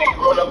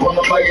 Run up on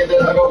the bike and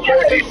then I go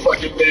crazy.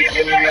 Fuck your bitch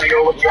and then I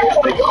go with trash.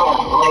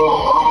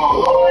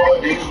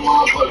 This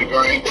one for the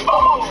green.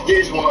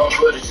 This one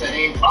for the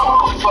team.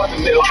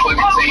 Fucking middle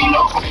fucking team.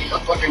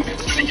 I'm fucking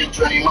bitches in your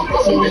dream. I'm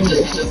fucking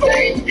bitches in the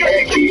thing.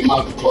 Can't keep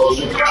my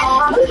composure.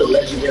 We're the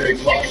legendary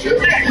closure.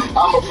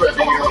 I'm a prep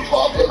and you're a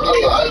pauper. I'm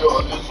the idol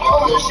of this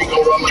father. She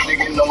gon' run my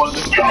nigga making no one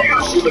listen.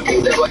 She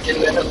looking dead like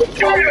in the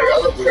helicopter.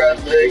 I love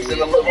crab legs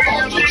and I love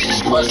monster.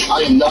 Jesus Christ,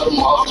 I am not a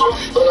monster,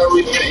 but I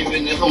repay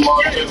even if I'm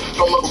monster.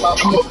 From the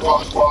top, I'm a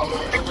boss bomber.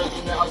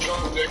 Now I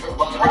don't think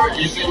about her.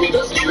 You see me,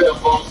 that's a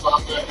UFO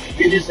saucer.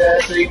 He just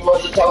asked if he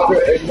was a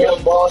talker, and you're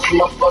a boss in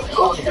my fucking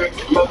Oscar.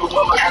 Remember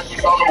when my ass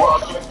was on the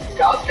roster?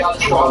 God's got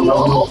us strong, no,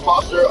 I'm a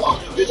foster.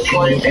 This is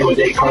why every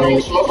day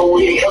claim, smoke a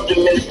weed, up the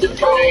minister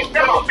pain.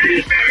 Now I'm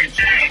Mary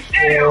Jane.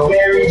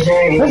 Mary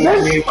Jane, be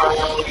my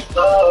only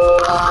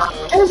love.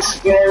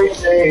 Mary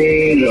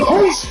Jane,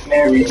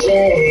 Mary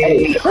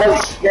Jane,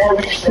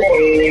 Mary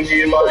Jane,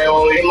 be my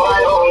only,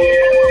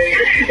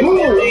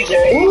 Mary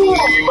Jane,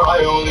 be my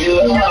only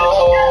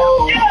love.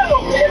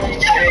 Mary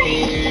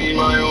Jane,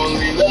 my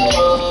only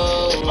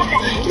love.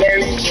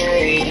 Mary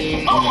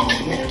Jane,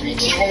 Mary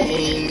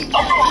Jane,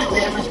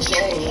 Mary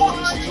Jane,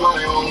 she's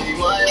my only,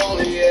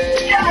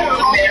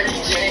 Mary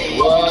Jane,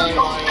 my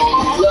only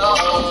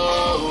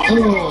love.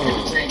 Mary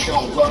Jane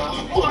don't lie,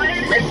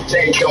 Mary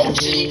Jane don't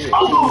cheat,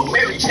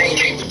 Mary Jane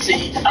ain't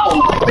petite,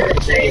 Mary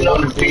Jane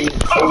on the beat,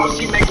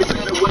 she make it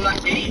better when I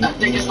eat, I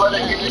think it's right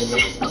in the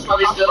seats, that's why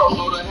they still don't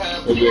know the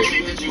half, but you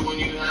see that you when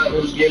you have,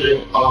 let's get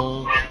it,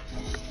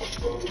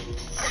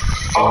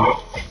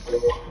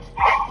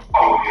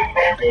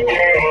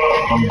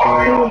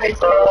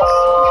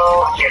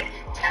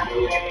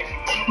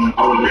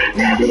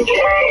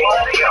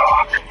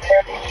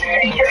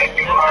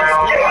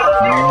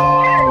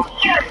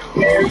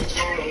 Mary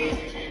Jane,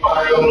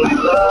 my only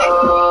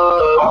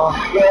love.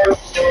 Mary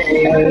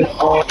Jane,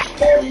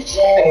 Mary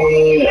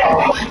Jane,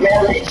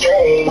 Mary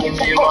Jane,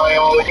 be my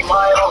only,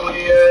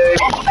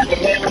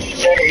 Mary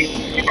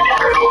Jane, my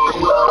only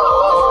love.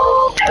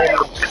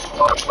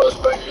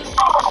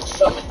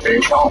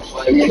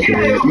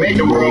 Make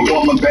the world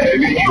want my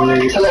baby. I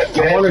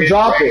wanna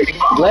drop it.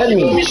 Let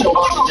me.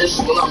 Just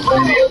when I'm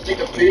ready, I'll take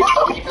a pic. I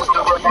mean, that's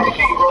never happened.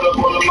 Roll up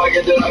on the mic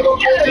and then I go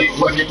get it.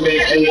 Fucking me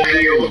in the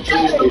video.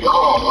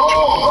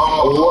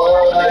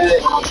 What?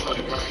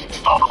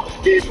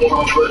 This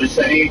one for the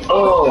same.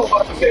 Oh,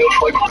 fucking feel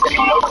fucking thing.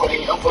 No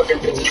clean. I'm fucking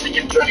bitches in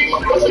your dream.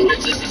 I'm buzzing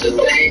bitches is a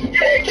thing.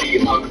 Can't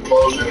keep my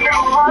composure.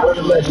 What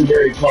a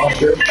legendary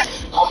posture.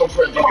 I'm a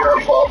friend to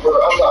your pauper.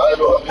 I'm the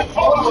idol of his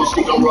father.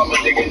 She gon' run my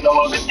nigga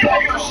nose and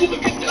stalker. She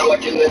looking down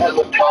like in the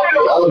helicopter.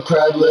 I love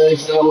crab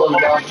legs and I love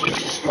lobster.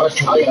 Jesus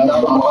Christ, I am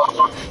not a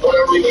monster, but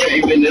I repay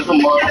even if I'm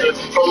a monster.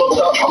 From the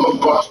top, I'm a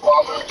boss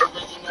bomber.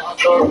 Original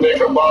third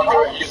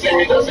knickerbocker. You see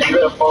me, that's a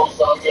UFO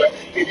saucer.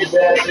 He just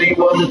asked if he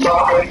was a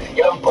talker.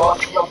 Yeah, I'm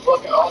boss, I'm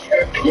fucking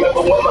Oscar.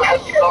 Remember when my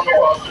ass was on the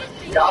roster?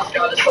 God's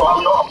got it, so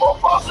I know I'm a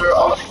foster.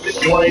 All these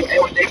bitches lame,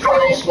 and they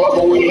claim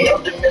smuggle weed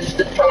up the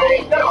minister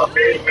pain. Now I'm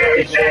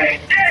Mary Jane.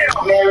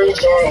 Mary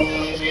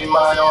Jane, be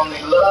my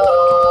only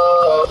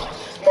love.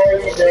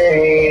 Mary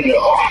Jane,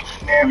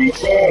 Mary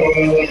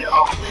Jane,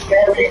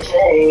 Mary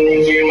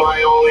Jane, be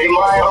my only,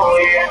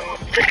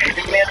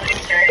 Mary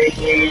Jane,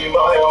 be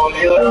my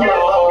only love.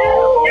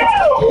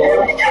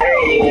 Mary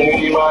Jane,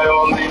 be my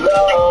only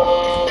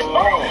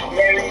love.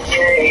 Mary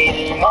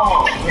Jane,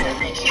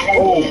 Mary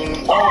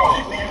Jane,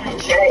 Mary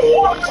Jane,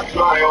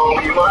 my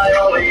only,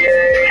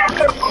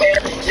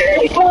 Mary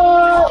Jane.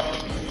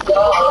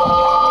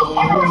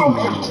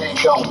 Mary Jane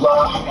don't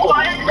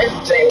lie, Mary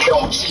Jane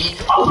don't cheat,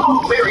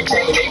 Mary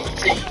Jane ain't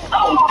petite,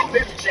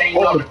 Mary Jane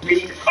on the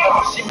beat,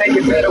 she make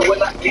it better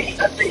when I eat,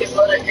 I think it's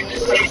better in the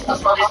seats,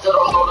 that's why they still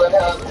don't know the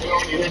half, they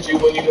only hit you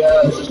when you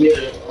have, just get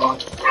it.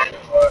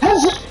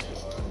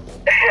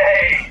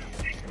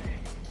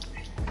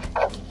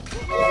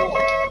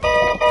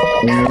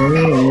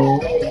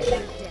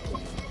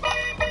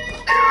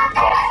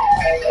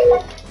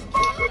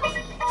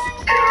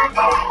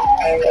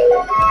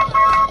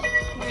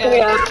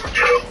 Yeah.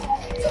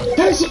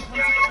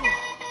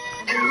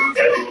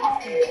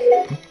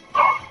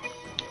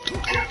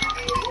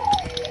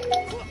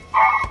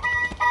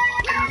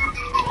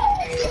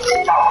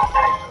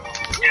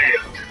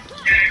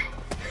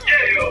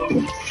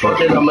 Fuck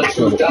it, I'm a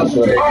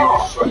 2000 baby.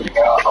 Swear to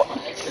God, I'm an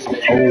exes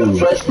nigga.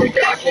 Fresh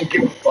nigga, I can't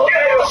give a fuck.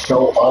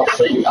 Show up,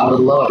 say you out of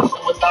luck. So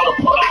without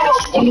a buck, I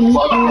just wanna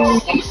fuck, I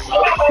just wanna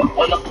suck.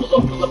 When I pull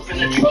up in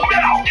the truck,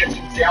 get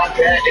you down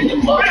bad in the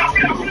mud.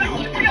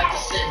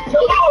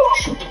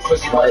 Shoot the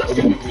pussy right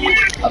in the beat.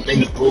 I think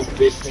the both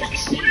bitch take a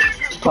seat.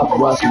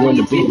 Paparazzi when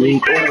the beat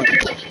league.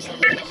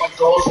 My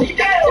goals,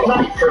 and I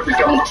ain't perfect,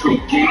 I'm a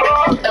tweak geek.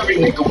 Every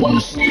nigga wanna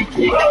sneak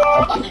peek. I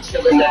be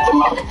chillin' at the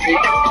market peak.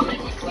 I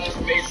make my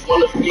classmates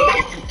wanna feed.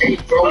 If you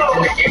ain't bro,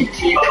 then it ain't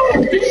cheap.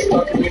 Bitch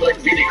stuck at me like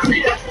Vita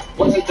Creek.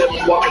 Wasn't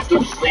them walking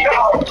through sleep.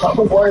 Top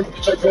of work,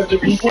 bitch, I grab the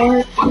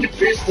reason. Fucking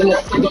bitch, then I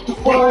still got the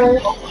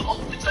word.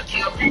 Bitch, I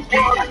can't be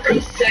beat.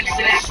 Good sex,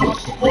 and it's so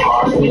sweet.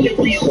 When you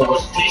leave, so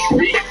it's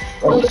discreet.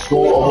 Run the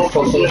school, over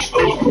folks on the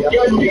street.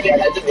 Young nigga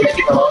had to pay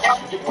the cost.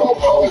 You broke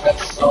hoes, got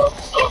the sauce.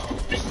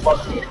 Bitch,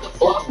 fuck me, the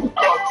fuck.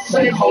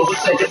 Same hoes, the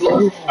second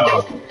love.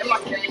 In my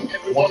game,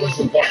 everyone was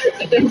a boss.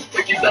 The difference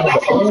pictures that I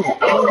close.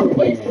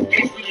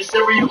 Games with your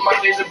cereal, my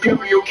days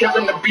imperial.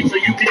 Killing the beat so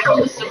you can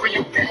call it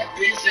cereal. Bad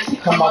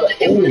bitches. Come out the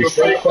Israel.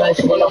 Straight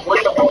facts when I'm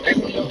with the whole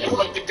Israel. It's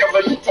like the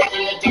government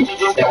taking the teachers.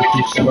 Just gotta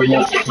keep several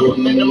young shit to a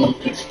minimum.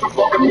 It's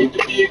provoking me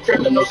to be a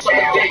criminal. Some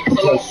day,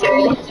 cause I'm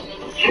so much.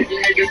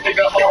 Niggas think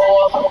I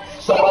ho.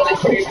 Somebody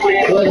please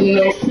let them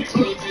know.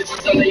 Clean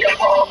bitches under your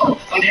paw.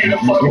 I'm here to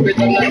fuck with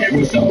them, not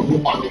every show.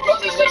 All the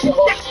brothers that your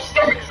hoes just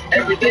start.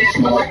 Every day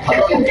smell like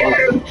pot on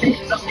fire.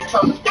 Hating up me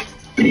trying to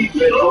be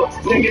little.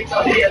 Niggas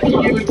thought he had to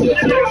use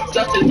it.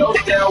 Just to know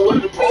down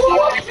with the problem.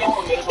 Why we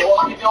doing this?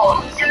 Why we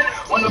doing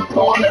this? When I'm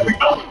blowing every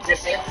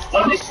competition.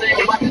 When they say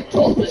I'm like a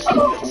dopest.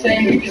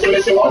 Same niggas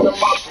missing all the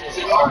motions.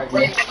 And my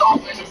brain's off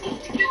in the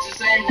booth. Get the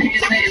same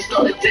niggas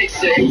started dick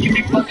saying. You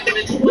be fucking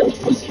bitches with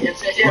the pussy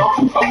into ill.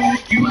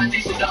 You might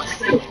need some doctor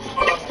still.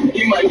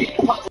 You might need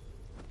to pop.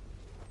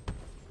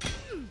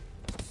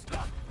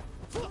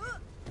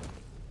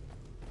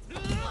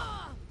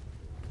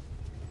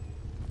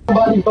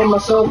 Nobody but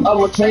myself, I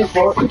would change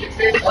for it.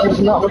 That is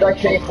not what I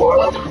came for.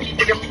 Let the beat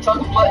get me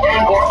talking blood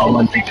and gore. All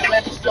my niggas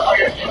man just still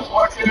iron and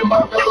market in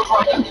my fellows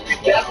right under the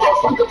gas bar.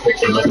 Fuck a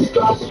picture, let's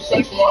go have some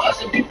sex more. I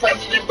should be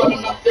president, but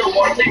I'm not feel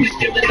more. Niggas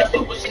giving up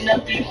but wishing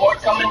that be more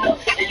coming up.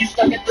 And you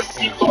stuck at the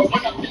C-floor.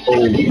 When I'm in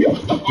the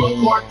with the blood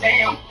floor,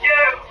 damn.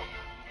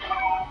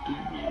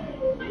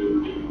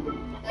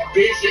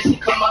 Bitch, she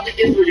come out to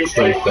Israel,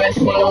 straight facts,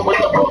 when I'm with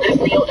the bro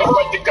Israel, it's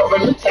like the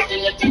government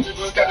taking your teachers,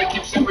 just gotta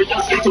keep severing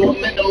your shit to a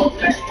minimum.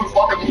 It's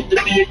provoking me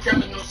to be a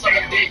criminal, some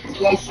of dick,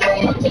 till I'm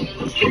showing my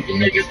tendrils, looking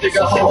niggas think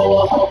I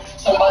ho.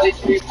 Somebody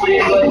please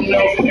let them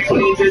know,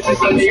 clean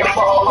bitches under your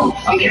phone.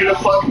 I'm here to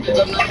fuck,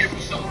 bitch, I'm not here for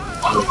show.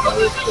 All the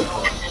brothers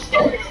that just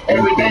start.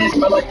 Every day it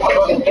smell like pot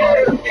on the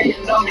air,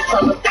 hating on me,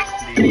 trying to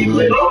be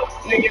little.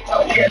 Nigga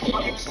thought he had to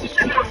use it.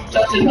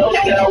 Just to know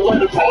down with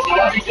the problem.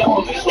 Why we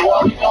doing this?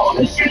 Why we doing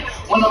this?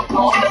 When I'm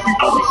blowing every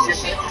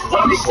position.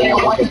 When they say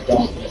I'm like a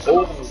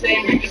dumbass.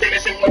 Same niggas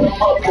missing when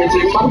I'm up.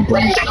 My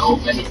brain's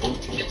off in the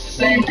booth. It's the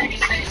same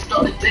niggas saying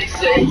started dick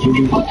saying. You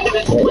be fucking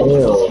bitches with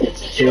the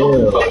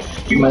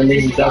pussy. You might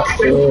need to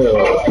doctor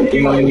pill.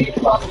 You might need to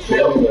pop a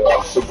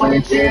pill. So when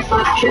it's in for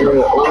the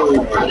kill.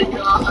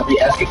 I be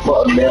asking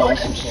for a meal and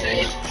some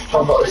change. How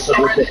about it's so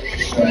with it?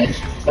 Strange.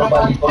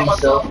 Nobody but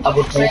myself, I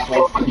would change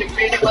for. But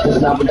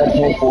that's not what I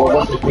came for.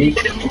 Once a week,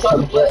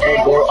 talking blood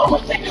and gore. All my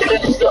niggas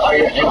that is still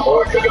iron and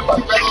ore.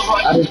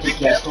 I didn't think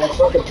that's going to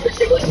fuck a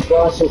picture, let's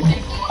go. So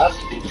I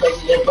should be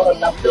president, but I'm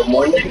not feel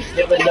more. Niggas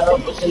giving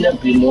up, wishing there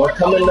be more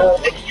coming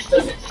up. And you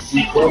still get to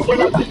see more.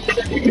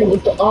 You can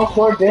with the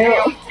encore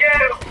down.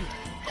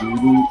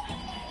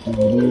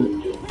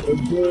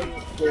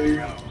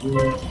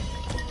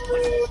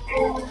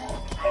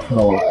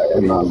 No,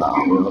 let me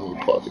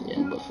pause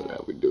again, but for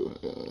that we do it.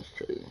 It's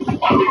crazy.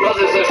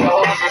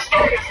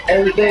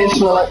 Every day it's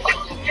like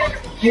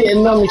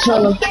hitting on me,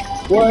 trying to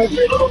what?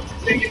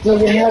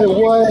 Nigga had it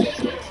what?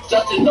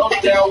 Just to know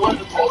down with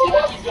the problem.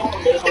 What we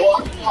doing is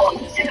what we doing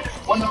this.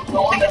 When I'm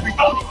blowing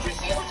everybody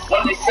kissing.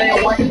 When they say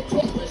I'm like a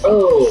dopest.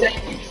 Same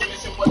niggas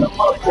missing when I'm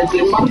up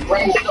prison. My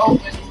brain's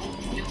open.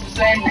 It's the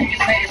same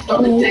niggas saying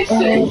started dick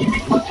saying. You be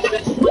fucking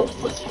bitches with the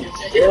pussy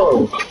into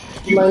ill.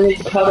 You might need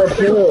to pop a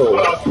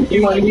pill.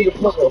 You might need to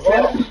plug a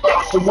what?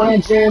 So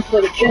when jam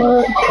for the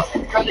club.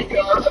 Credit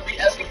card, I be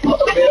asking for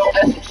a bill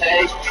and some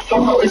change.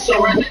 Oh, it's so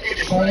rare that it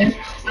is strange.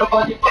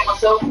 Nobody but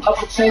myself, I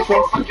would change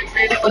for a fucking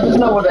bitch, but that's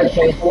not what I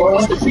came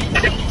for. The beat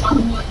that we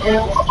talking like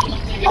hell.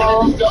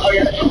 I'm still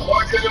iron and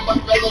market in my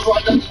fellas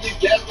right under the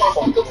gas bar.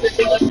 Fuck a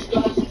picture, let's just go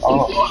have some sex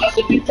more. I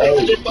should be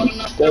president, but I'm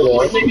not still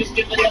more. Niggas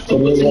giving up the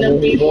wishing that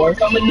be more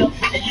coming up.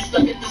 And you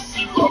stuck at the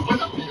C-floor when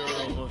I'm in the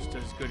Almost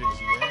as good as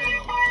you.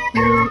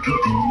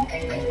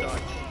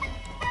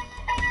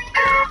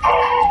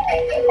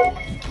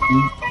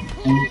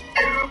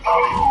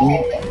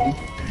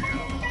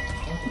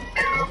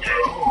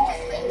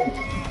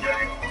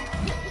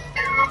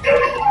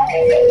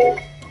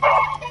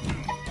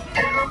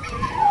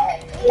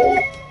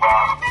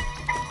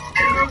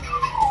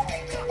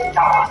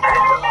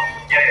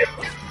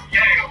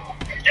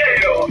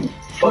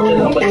 Fucking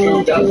number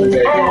 2000,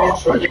 baby.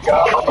 Swear to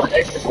God, I'm an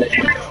ecstasy.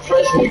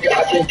 Fresh nigga,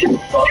 I can't give a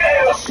fuck.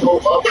 I slow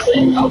up,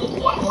 saying I was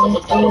one. So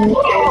without a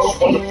fuck, I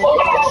just wanna fuck.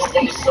 I just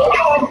wanna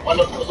suck.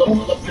 Wanna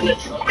pull up in the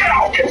truck.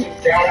 Catch you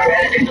down,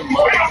 bad in the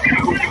mud. Like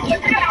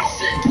a nigga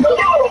sitting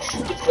up.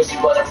 Shoot the pussy,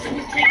 but I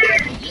finna beat it.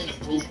 In the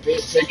booth,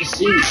 bitch, take a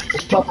seat.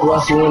 It's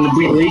paparazzi when the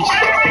beat leaks.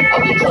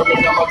 I'm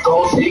determined on my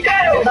goals, nigga.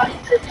 And I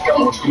ain't perfect,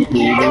 I'm a tweet,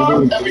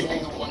 nigga.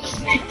 Everything I want to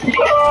sneak peek.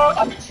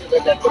 I be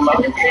chillin' at the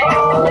mountain peak.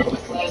 My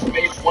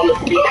classmates wanna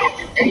be. If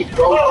you ain't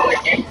broke, then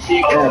it ain't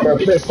cheap.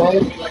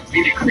 Bitches be like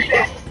Vita Creek.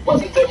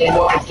 Wasn't there when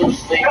I do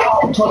sleep.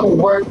 Talking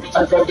work,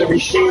 I grabbed every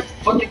shit.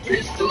 Fucking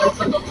bitch, till I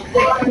suck up the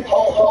word.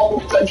 Ho,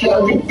 bitch, I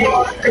can't be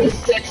good. Good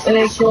sex, and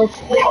ain't so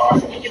sweet.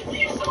 Nigga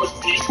leave, so it's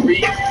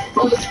discreet.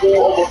 From the school,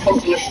 over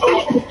folks in the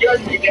street. Young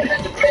nigga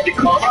had to pay the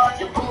cost.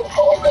 Your bro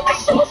hole in the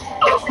sauce.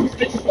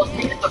 Bitches want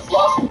me hit the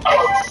floss.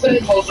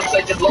 Same hoes will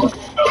say just lost.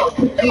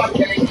 In my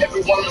gang,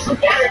 everyone is a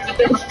man. But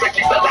they respect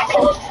you better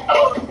cause.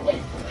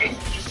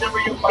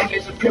 Cereal, my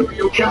nigga's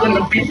imperial, killing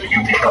the beat so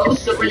you can call a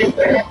cereal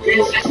bad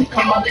bitch. She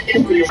come out of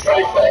Israel,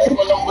 straight facts,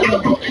 when I'm with the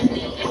bro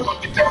Israel. It's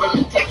gonna be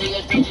government taking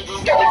the beat, you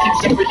just gotta keep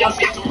cereal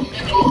shit to a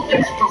minimum.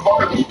 It's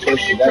provoking me to be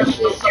a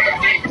criminal, some of the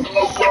niggas, I'm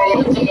on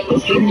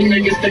Stupid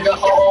niggas think I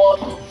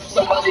hold.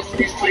 Somebody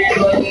please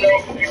let them know.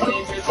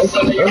 Clean business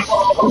under your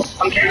phone.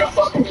 I'm here to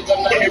fuck because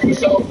I'm not here for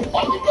show.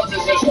 All the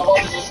brothers and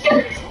shoulders are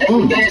scared.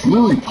 Every day it's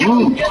really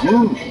cool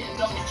together.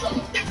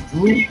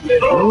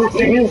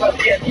 Niggas up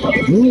here,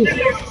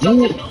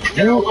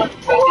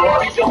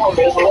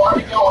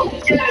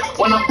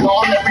 when I'm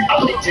gone,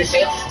 everybody just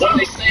said, when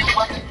they say I'm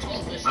like a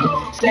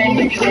same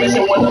niggas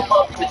missing when I'm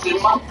up, it's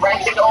in my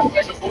brain, don't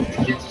measurable.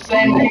 It's the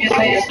same niggas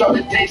saying, start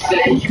the day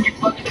saying, you be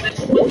fucking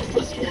bitches with the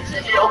pussy, it's a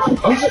hill.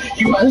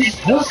 You might need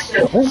to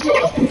still,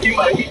 you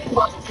might need to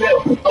fucking pill.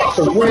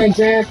 So ran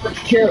down for the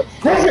kill.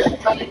 That's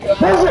it.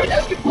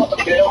 Ask me for a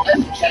bill, that's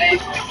a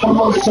change.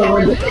 I'm on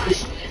surrender.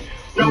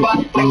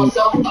 Nobody but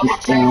myself, I'm a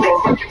change for a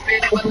fucking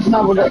bitch, but it's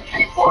not what I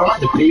came for. I'm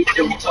the beef,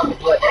 then we talking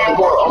blood and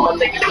war. All my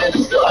niggas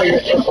in still here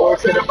and or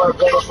to the bird,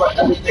 guns right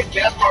under the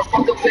gas bar.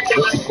 Fuck a bitch,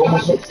 let's go. I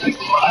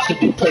should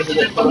be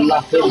president, but I'm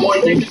not feeling more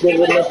things good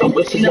enough. I'm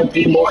wishing there'd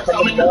be more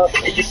coming up.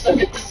 And you stuck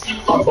at the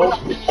seat, I'm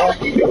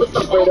with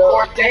the straight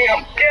up.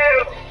 Damn,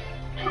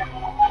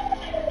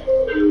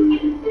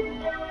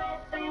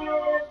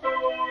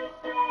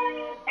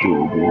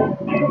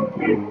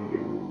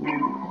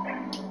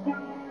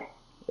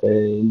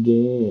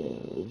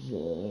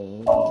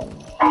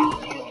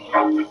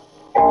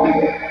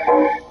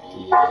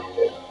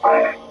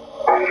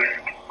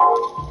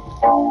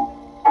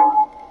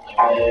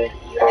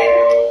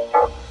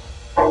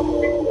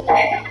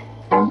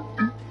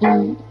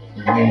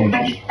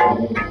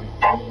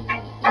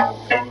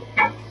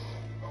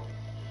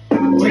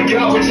 we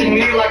got what you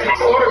need like a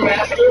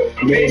quartermaster.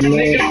 Bitch,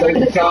 niggas like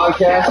the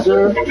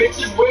podcaster.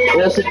 Bitches with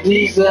me. That's a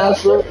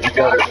disaster.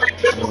 Got a free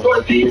pistol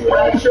for the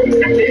rapture.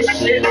 This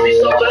shit be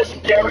so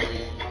legendary.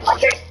 I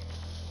can't.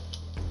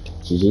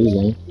 GG's,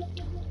 man.